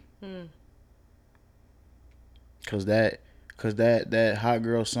 culture. Mm. Cause that hot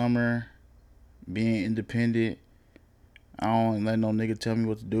girl summer, being independent, I don't let no nigga tell me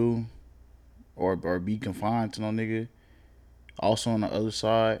what to do, or be confined to no nigga. Also on the other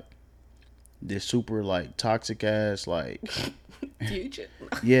side, this super like toxic ass like Future.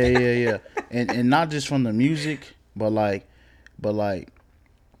 yeah, and not just from the music, but like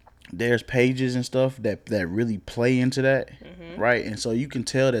there's pages and stuff that really play into that, Mm-hmm. right? And so you can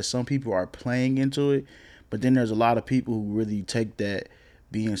tell that some people are playing into it, but then there's a lot of people who really take that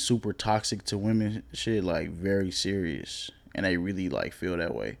being super toxic to women shit like very serious, and they really like feel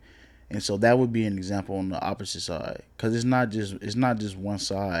that way. And so that would be an example on the opposite side, because it's not just one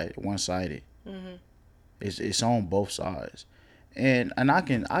sided. Mm-hmm. It's on both sides. And I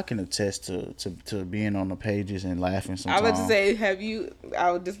can attest to being on the pages and laughing I was about to sometimes. say, have you?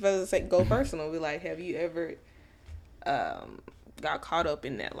 I was just about to say, go personal. Be like, have you ever got caught up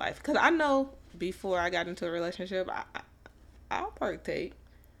in that life? Because I know before I got into a relationship, I'll partake.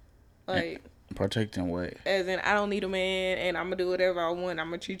 Like, Partake in what? as in, I don't need a man, and I'm gonna do whatever I want. I'm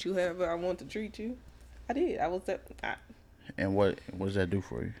gonna treat you however I want to treat you. I did. I was that. And what does that do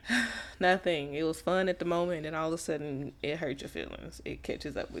for you? Nothing. It was fun at the moment, and all of a sudden, it hurt your feelings. It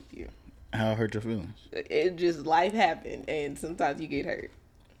catches up with you. How it hurt your feelings? It just life happened, and sometimes you get hurt.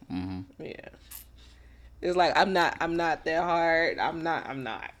 Mm-hmm. Yeah. It's like I'm not that hard. I'm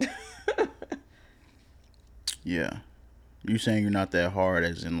not. Yeah. You saying you're not that hard,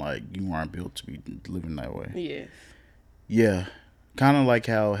 as in like you aren't built to be living that way. Yes. Yeah. Kind of like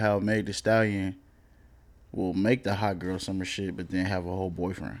how Meg Thee Stallion will make the hot girl summer shit, but then have a whole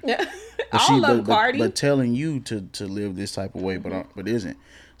boyfriend. Yeah. But All of them, Cardi. but telling you to live this type of way, but isn't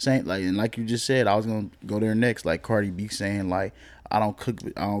saying like, and like you just said, I was gonna go there next. Like Cardi B saying like, I don't cook,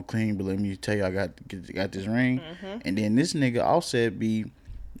 I don't clean, but let me tell you, I got this ring, and then this nigga Offset be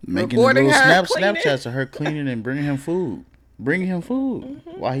making Reporting little her cleaning. Snapchats of her cleaning and bringing him food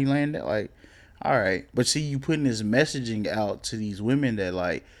while he laying there. Like, all right, but see, you putting this messaging out to these women that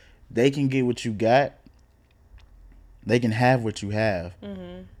like they can get what you got, they can have what you have.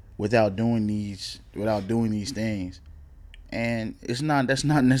 Without doing these things, and that's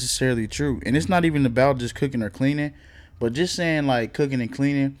not necessarily true, and it's not even about just cooking or cleaning, but just saying like cooking and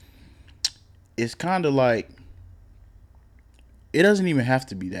cleaning, it's kind of like it doesn't even have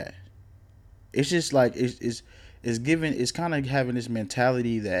to be that. It's just like it's kind of having this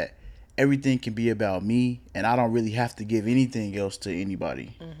mentality that everything can be about me, and I don't really have to give anything else to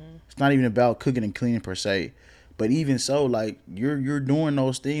anybody. It's not even about cooking and cleaning per se. But even so, like you're doing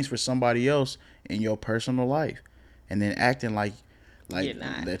those things for somebody else in your personal life, and then acting Like you're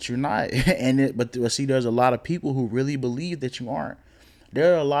not. that you're not. But see, there's a lot of people who really believe that you aren't.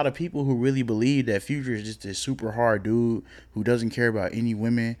 There are a lot of people who really believe that Future is just this super hard dude who doesn't care about any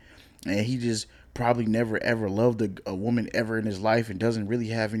women, and he just probably never ever loved a woman ever in his life and doesn't really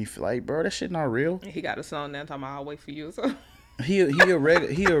have any, like, bro, that shit not real. He got a song now talking about I'll wait for you. So. He a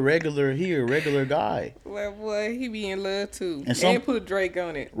regular guy. Well, boy, he be in love too, And put Drake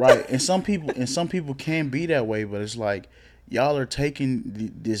on it. Right, and some people can be that way, but it's like y'all are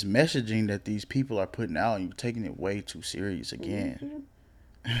taking this messaging that these people are putting out, and you're taking it way too serious again.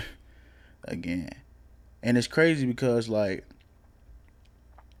 Again. And it's crazy because, like,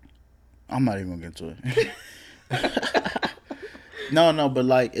 I'm not even gonna get into it. No, but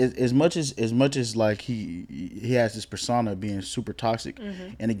like as much as like he has this persona of being super toxic,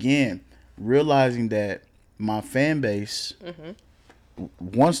 and again realizing that my fan base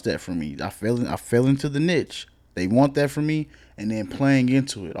wants that from me. I fell into the niche. They want that from me, and then playing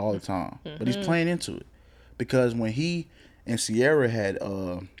into it all the time. But he's playing into it because when he and Sierra had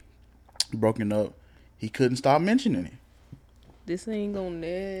broken up, he couldn't stop mentioning it. This ain't gonna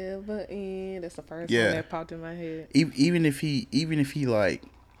never end. That's the first one that popped in my head. Even if he like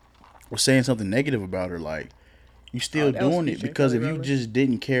was saying something negative about her, like, you still doing it because if you just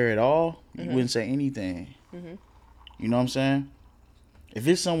didn't care at all, you wouldn't say anything. You know what I'm saying? If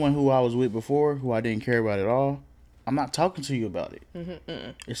it's someone who I was with before who I didn't care about at all, I'm not talking to you about it.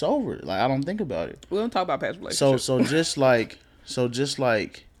 It's over. Like, I don't think about it. We don't talk about past relationships.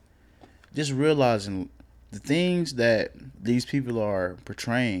 Just realizing the things that these people are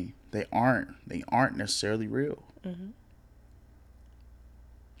portraying, they aren't necessarily real.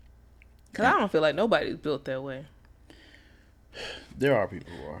 Cause I don't feel like nobody's built that way. There are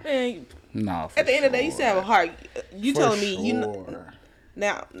people who are. Man, nah. At the end of the day, you still have a heart. You telling me sure. you know,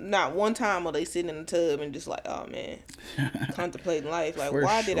 now not one time are they sitting in the tub and just like, oh man, contemplating life. Like,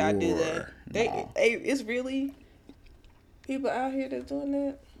 why did I do that? It's really people out here that's doing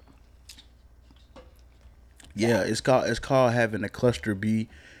that. Yeah, it's called having a cluster B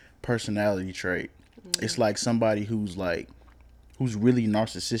personality trait. It's like somebody who's really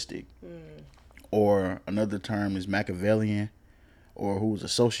narcissistic, or another term is Machiavellian, or who's a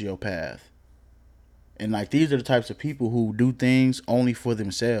sociopath. And like, these are the types of people who do things only for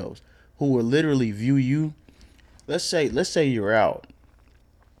themselves, who will literally view you. Let's say you're out,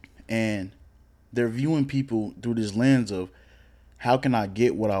 and they're viewing people through this lens of, how can I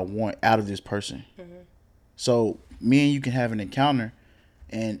get what I want out of this person? So me and you can have an encounter,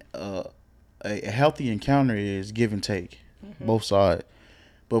 and a healthy encounter is give and take, both sides.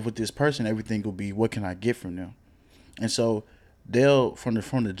 But with this person, everything will be, what can I get from them? And so they'll from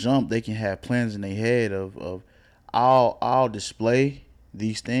the jump, they can have plans in their head of I'll display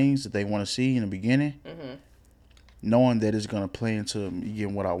these things that they want to see in the beginning, knowing that it's gonna play into me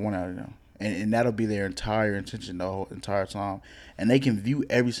getting what I want out of them. And that'll be their entire intention the whole entire time. And they can view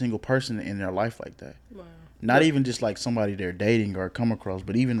every single person in their life like that. Wow. Not even just like somebody they're dating or come across,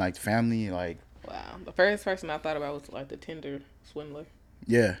 but even like family, like. Wow. The first person I thought about was like the Tinder swindler.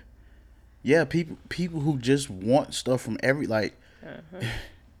 Yeah. Yeah, people who just want stuff from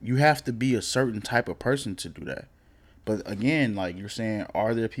you have to be a certain type of person to do that. But again, like you're saying,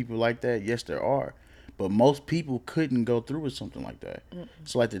 are there people like that? Yes, there are. But most people couldn't go through with something like that.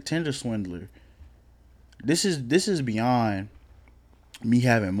 So like the Tinder swindler, this is beyond me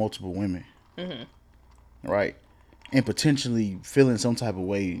having multiple women, right? And potentially feeling some type of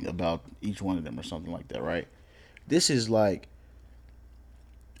way about each one of them or something like that, right? This is like,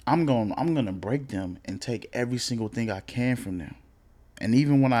 I'm gonna break them and take every single thing I can from them. And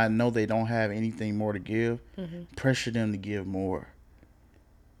even when I know they don't have anything more to give, pressure them to give more.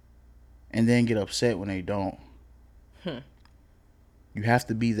 And then get upset when they don't. You have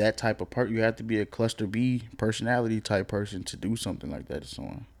to be that type of person. You have to be a cluster B personality type person to do something like that to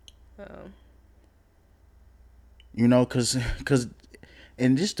someone. You know, cause,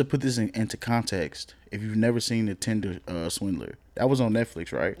 and just to put this into context, if you've never seen the Tinder swindler, that was on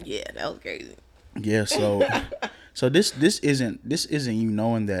Netflix, right? Yeah, that was crazy. Yeah, so this isn't you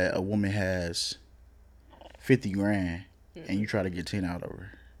knowing that a woman has 50 grand and you try to get 10 out of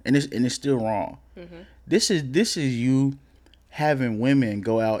her. And it's still wrong. This is you having women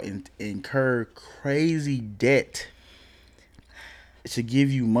go out and incur crazy debt to give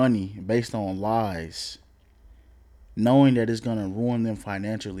you money based on lies, knowing that it's gonna ruin them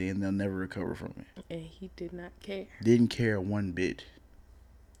financially and they'll never recover from it. And he did not care. Didn't care one bit.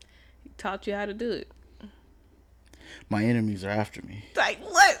 He taught you how to do it. My enemies are after me. Like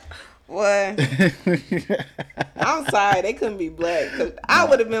what? What? I'm sorry, they couldn't be black. Cause I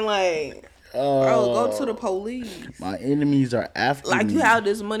would have been like, Bro, go to the police. My enemies are after like me. you have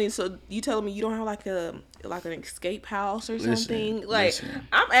this money, so you telling me you don't have like an escape house or something? Like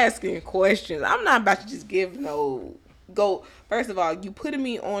I'm asking questions. I'm not about to just give no go. First of all, you putting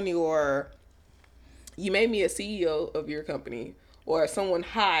me on you made me a CEO of your company or someone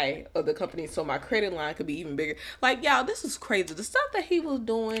high of the company, so my credit line could be even bigger. Like y'all, this is crazy. The stuff that he was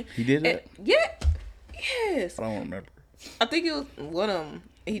doing. He did that? Yes. I don't remember. I think it was one of them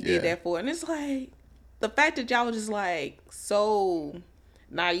he did that for. And it's like, the fact that y'all was just like so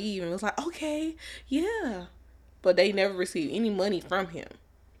naive and was like, okay, yeah. But they never received any money from him.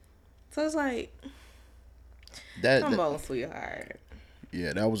 So it's like, come on, sweetheart.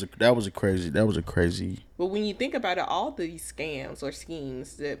 Yeah, that was a crazy. But when you think about it, all these scams or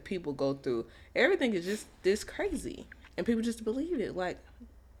schemes that people go through, everything is just this crazy. And people just believe it. Like,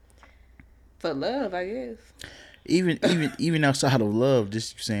 for love, I guess. Even outside of love,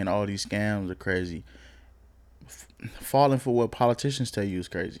 just saying all these scams are crazy. Falling for what politicians tell you is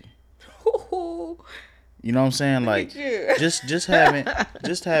crazy. You know what I'm saying? Like just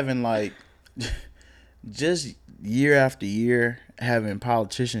having like just year after year having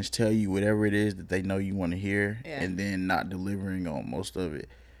politicians tell you whatever it is that they know you want to hear, and then not delivering on most of it.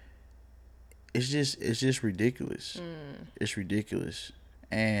 It's just ridiculous. It's ridiculous.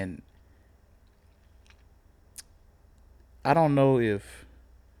 And I don't know if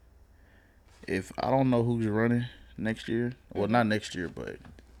I don't know who's running next year. Well, not next year, but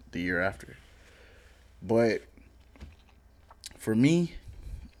the year after. But for me,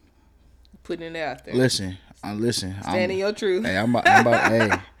 putting it out there. Listen. Standing your truth. Hey, I'm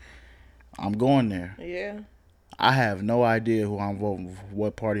going there. Yeah. I have no idea who I'm voting for,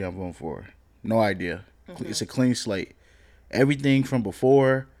 what party I'm voting for. No idea. It's a clean slate. Everything from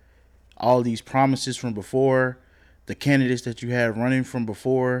before, all these promises from before, the candidates that you had running from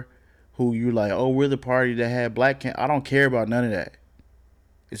before, who you like, oh, we're the party that had black I don't care about none of that.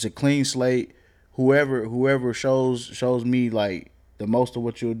 It's a clean slate. Whoever shows me like the most of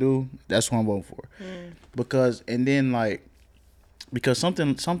what you'll do, that's who I'm voting for. Because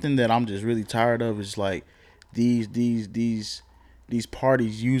something that I'm just really tired of is like these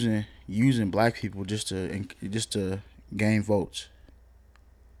parties using black people just to gain votes.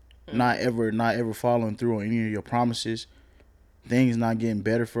 Not ever following through on any of your promises. Things not getting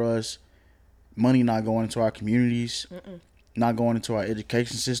better for us. Money not going into our communities. Not going into our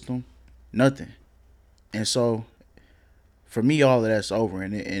education system. Nothing. And so, for me, all of that's over.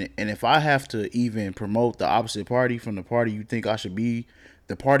 And if I have to even promote the opposite party from the party you think I should be,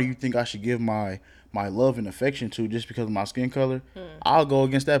 the party you think I should give my love and affection to just because of my skin color, I'll go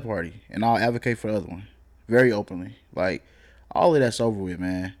against that party and I'll advocate for the other one, very openly. Like, all of that's over with,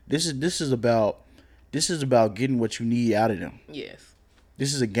 man. This is about getting what you need out of them. Yes.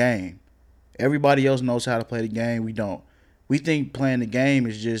 This is a game. Everybody else knows how to play the game. We don't. We think playing the game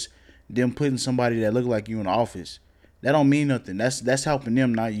is just them putting somebody that look like you in the office. That don't mean nothing. That's helping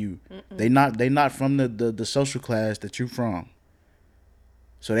them, not you. They not from the social class that you from.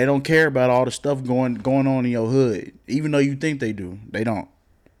 So they don't care about all the stuff going on in your hood. Even though you think they do. They don't.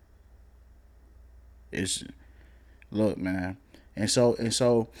 Look, man. And so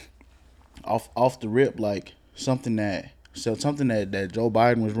off the rip, like something that Joe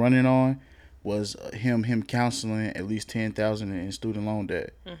Biden was running on was him counseling at least 10,000 in student loan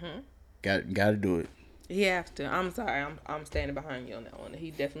debt. Got to do it. He has to. I'm sorry. I'm standing behind you on that one. He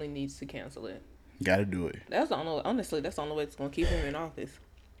definitely needs to cancel it. Got to do it. That's the only. Honestly, that's the only way it's gonna keep him in office.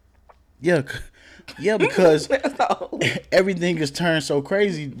 Yeah, because everything is turned so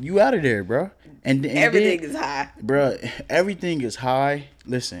crazy. You out of there, bro. And everything is high, bro. Everything is high.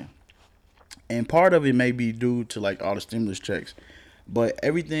 Listen, and part of it may be due to like all the stimulus checks, but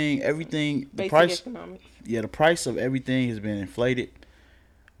everything, the price. Economics. Yeah, the price of everything has been inflated.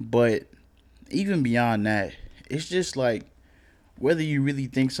 But even beyond that, it's just like whether you really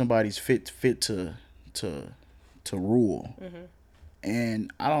think somebody's fit to rule.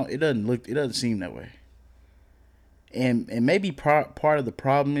 And it doesn't seem that way. And maybe part of the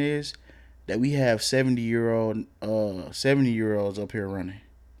problem is that we have 70-year-olds up here running.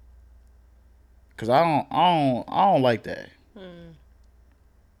 Cause I don't like that.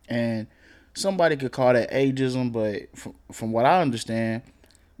 And somebody could call that ageism, but from what I understand,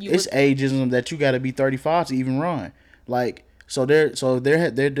 it's ageism that you got to be 35 to even run. Like there's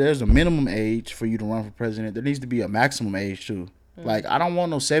a minimum age for you to run for president. There needs to be a maximum age too. Like, I don't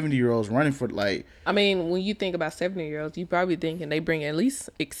want no 70-year-olds running for, like... I mean, when you think about 70-year-olds, you probably thinking they bring at least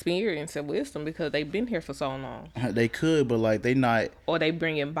experience and wisdom because they've been here for so long. They could, but, like, they not... Or they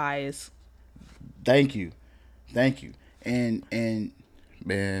bring in bias. Thank you. And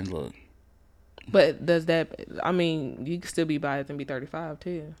man, look. But does that? I mean, you can still be biased and be 35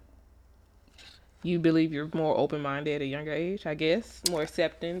 too. You believe you're more open minded at a younger age, I guess. More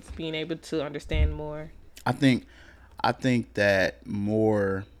acceptance, being able to understand more. I think I think that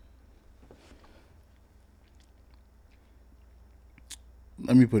more.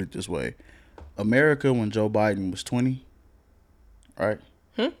 Let me put it this way: America, when Joe Biden was 20, right?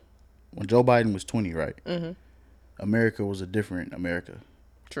 When Joe Biden was 20, right? Mm-hmm. America was a different America,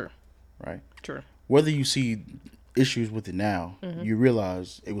 True. right? True. Whether you see issues with it now, you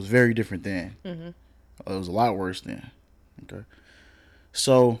realize it was very different then. It was a lot worse then. Okay,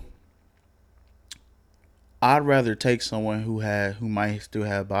 so I'd rather take someone who might still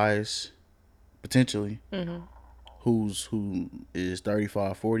have bias potentially, who is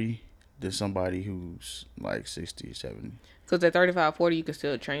 35, 40, than somebody who's like 60, 70. Because at 35, 40, you can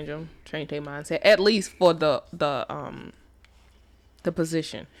still change them, change their mindset, at least for the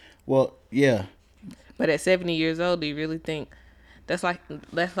position. Well, yeah, But at 70 years old, do you really think that's like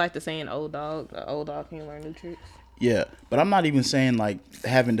the saying old dog? An old dog can learn new tricks. yeah, but I'm not even saying like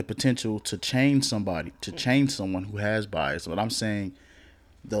having the potential to change somebody, to change someone who has bias. But I'm saying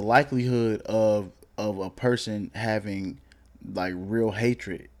the likelihood of a person having like real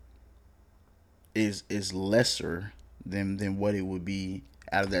hatred is lesser than what it would be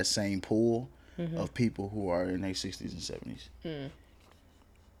out of that same pool of people who are in their 60s and 70s.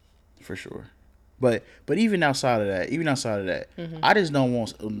 For sure. But even outside of that, I just don't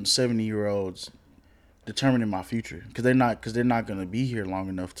want 70-year-olds determining my future because they're not gonna be here long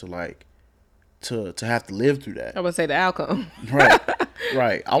enough to like to have to live through that. I would say the outcome. Right,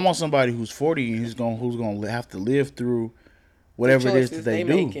 right. I want somebody who's 40 and who's gonna have to live through whatever it is that they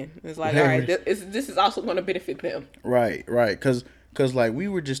do. Making. It's like, all right, this is also going to benefit them. Right, right. Because like we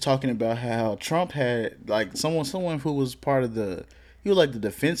were just talking about how Trump had like someone who was part of he was like the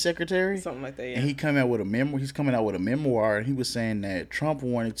defense secretary, Something like that. Yeah. and he came out with a memoir. He's coming out with a memoir, and he was saying that Trump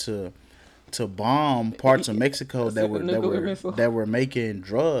wanted to bomb parts of Mexico that were making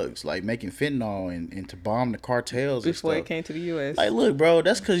drugs, like making fentanyl, and to bomb the cartels before and it came to the U.S. Like, look, bro,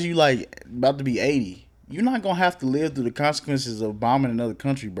 that's because you like about to be 80. You're not gonna have to live through the consequences of bombing another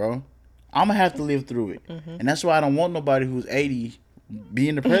country, bro. I'm gonna have to live through it, and that's why I don't want nobody who's 80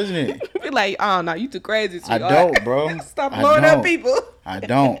 being the president. Be like, oh no, you too crazy. I don't, bro. Stop blowing up people. I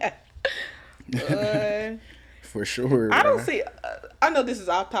don't. Uh, For sure. I don't see. I know this is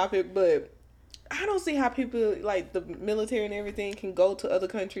off topic, but I don't see how people like the military and everything can go to other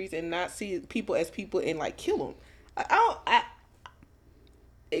countries and not see people as people and like kill them.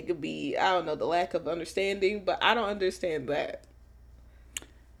 It could be, I don't know, the lack of understanding, but I don't understand that.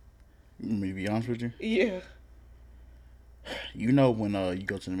 You want me to be honest with you? Yeah. You know when you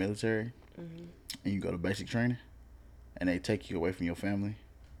go to the military and you go to basic training and they take you away from your family,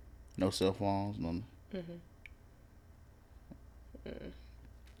 no cell phones, nothing.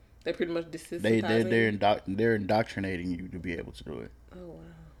 They pretty much desensitizing. They're indoctrinating you to be able to do it. Oh wow.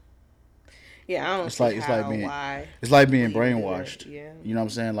 Yeah, I don't. It's like being brainwashed. Yeah. You know what I'm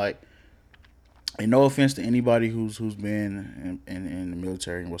saying? Like, and no offense to anybody who's been in the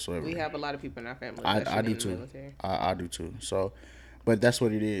military and whatsoever. We have a lot of people in our family. I do too. I do too. So, but that's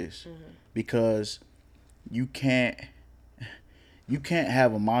what it is, because you can't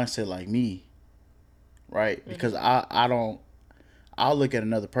have a mindset like me, right? Because I don't. I'll look at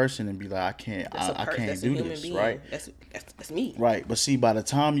another person and be like, I can't do this, being. Right? That's me. Right, but see, by the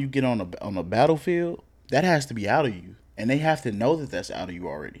time you get on a battlefield, that has to be out of you, and they have to know that that's out of you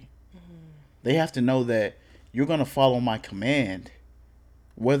already. They have to know that you're gonna follow my command,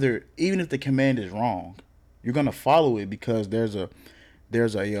 even if the command is wrong, you're gonna follow it because there's a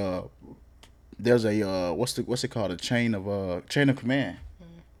what's it called, a chain of command.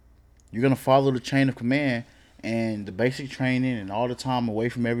 You're gonna follow the chain of command. And the basic training and all the time away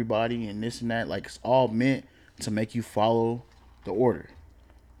from everybody and this and that, like, it's all meant to make you follow the order.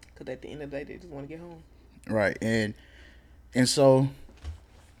 Because at the end of the day, they just want to get home. Right. And so,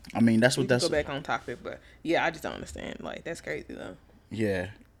 I mean, that's what that's... Go back on topic, but yeah, I just don't understand. Like, that's crazy, though. Yeah.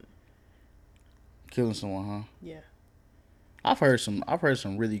 Killing someone, huh? Yeah. I've heard some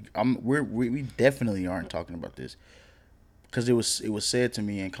really... we definitely aren't talking about this, because it was said to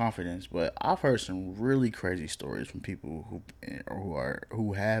me in confidence, but I've heard some really crazy stories from people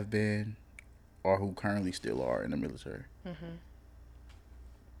who have been or who currently still are in the military.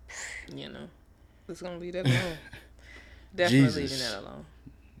 You know, it's gonna leave that alone. Definitely leaving that alone.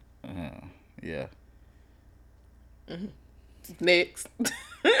 Yeah. Next.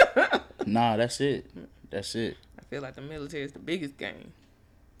 Nah, that's it. That's it. I feel like the military is the biggest game.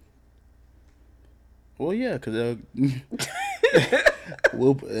 Well, yeah, because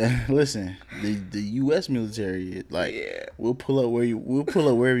We'll listen. The U.S. military, like, Yeah. we'll pull up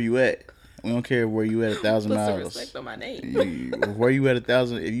wherever you at. We don't care where you at 1,000 Put some miles. respect on my name. Where you at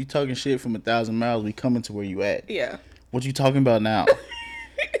 1,000? If you talking shit from 1,000 miles, we coming to where you at. Yeah. What you talking about now?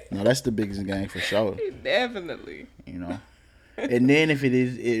 No, that's the biggest gang for sure. Definitely. You know. And then if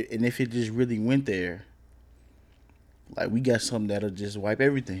it just really went there, like, we got something that'll just wipe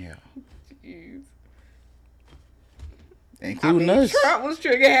everything out. Jeez. Including us. Trump was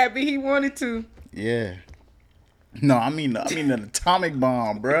trigger happy. He wanted to. Yeah. No, I mean an atomic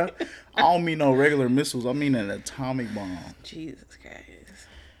bomb, bruh. I don't mean no regular missiles. I mean an atomic bomb. Jesus Christ.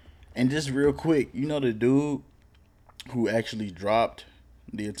 And just real quick, you know the dude who actually dropped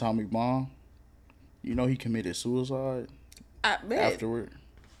the atomic bomb? You know he committed suicide I bet. afterward?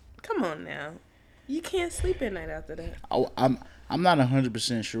 Come on now. You can't sleep at night after that. I'm not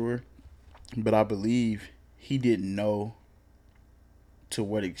 100% sure, but I believe he didn't know to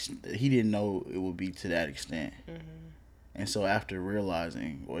what extent. He didn't know it would be to that extent. Mm-hmm. And so after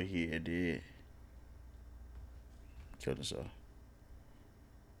realizing what he had did, killed himself.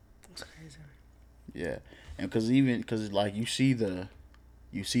 That's crazy. Yeah, and because like you see the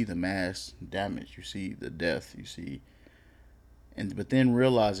mass damage, you see the death, but then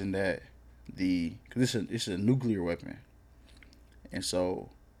realizing that because it's a nuclear weapon, and so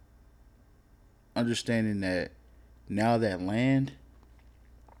understanding that now that land,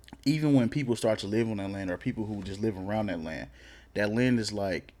 even when people start to live on that land or people who just live around that land is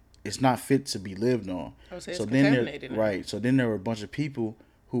like, it's not fit to be lived on. I would say So it's then contaminated. right. So then there were a bunch of people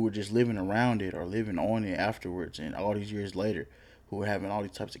who were just living around it or living on it afterwards, and all these years later, who were having all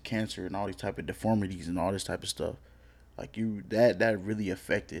these types of cancer and all these type of deformities and all this type of stuff. Like that really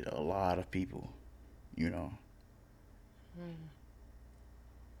affected a lot of people, you know.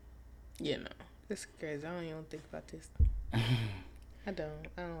 Yeah, no. This is crazy. I don't even think about this. I don't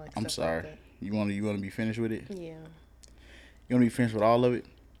like I'm stuff sorry. like that. You want to be finished with it? Yeah. You want to be finished with all of it?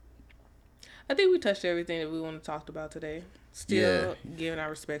 I think we touched everything that we want to talk about today. Still giving our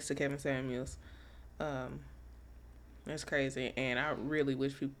respects to Kevin Samuels. That's crazy, and I really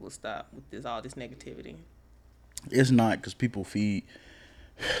wish people would stop with all this negativity. It's not, because people feed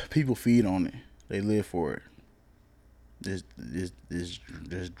on it. They live for it.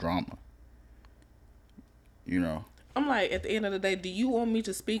 This drama. You know. I'm like, at the end of the day, do you want me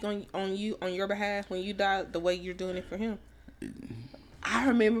to speak on your behalf when you die the way you're doing it for him? I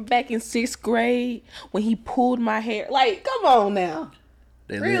remember back in 6th grade when he pulled my hair. Like, come on now.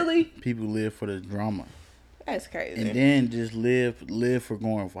 Really? People live for the drama. That's crazy. And then just live for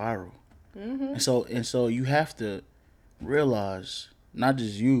going viral. Mm-hmm. And so you have to realize, not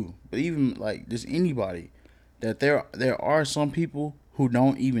just you, but even like just anybody, that there are some people who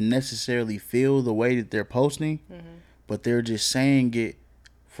don't even necessarily feel the way that they're posting, but they're just saying it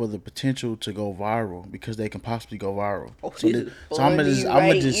for the potential to go viral because they can possibly go viral. So I'm gonna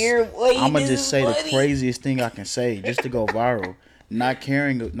just say the craziest thing I can say just to go viral, not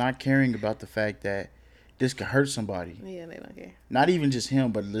caring about the fact that this could hurt somebody. Yeah, they don't care. Not even just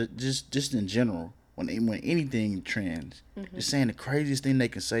him, but just in general. When anything trends, just saying the craziest thing they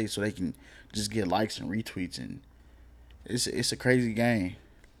can say so they can just get likes and retweets, and it's a crazy game,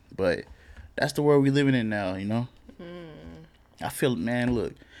 but that's the world we living in now, you know. I feel, man,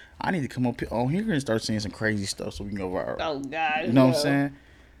 look, I need to come up on here and start saying some crazy stuff so we can go viral. Oh God, you know what I'm saying?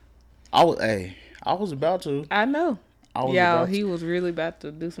 I was about to. I know. He was really about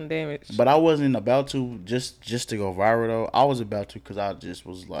to do some damage. But I wasn't about to just to go viral though. I was about to because I just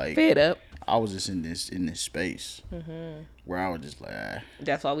was like fed up. I was just in this space where I was just like,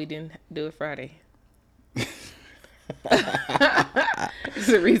 That's why we didn't do it Friday. It's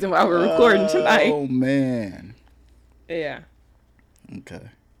the reason why we're recording tonight. Oh man. Yeah. Okay.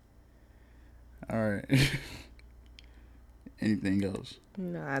 All right. Anything else?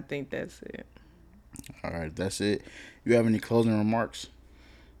 No, I think that's it. All right, that's it. You have any closing remarks?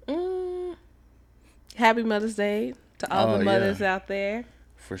 Happy Mother's Day to all the mothers out there.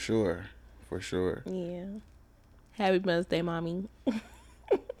 For sure. Yeah. Happy Mother's Day, Mommy.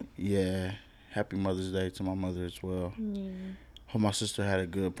 Yeah. Happy Mother's Day to my mother as well. Yeah. Hope my sister had a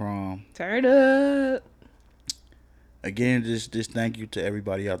good prom. Turn up. Again, just thank you to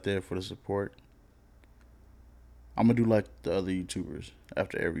everybody out there for the support. I'm gonna do like the other YouTubers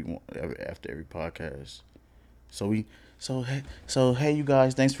after every podcast. So hey you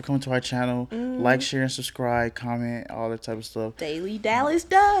guys, thanks for coming to our channel. Like, share, and subscribe, comment, all that type of stuff. Daily Dallas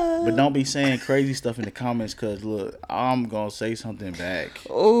stuff. But don't be saying crazy stuff in the comments, cause look, I'm gonna say something back.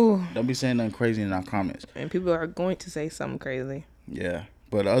 Oh. Don't be saying nothing crazy in our comments. And people are going to say something crazy. Yeah.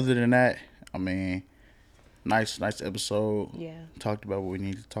 But other than that, I mean, Nice episode. Yeah. Talked about what we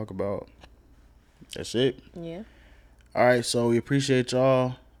need to talk about. That's it. Yeah. All right, so we appreciate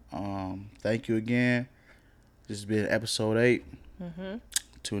y'all. Thank you again. This has been episode 8.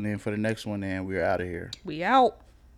 Tune in for the next one, and we're out of here. We out.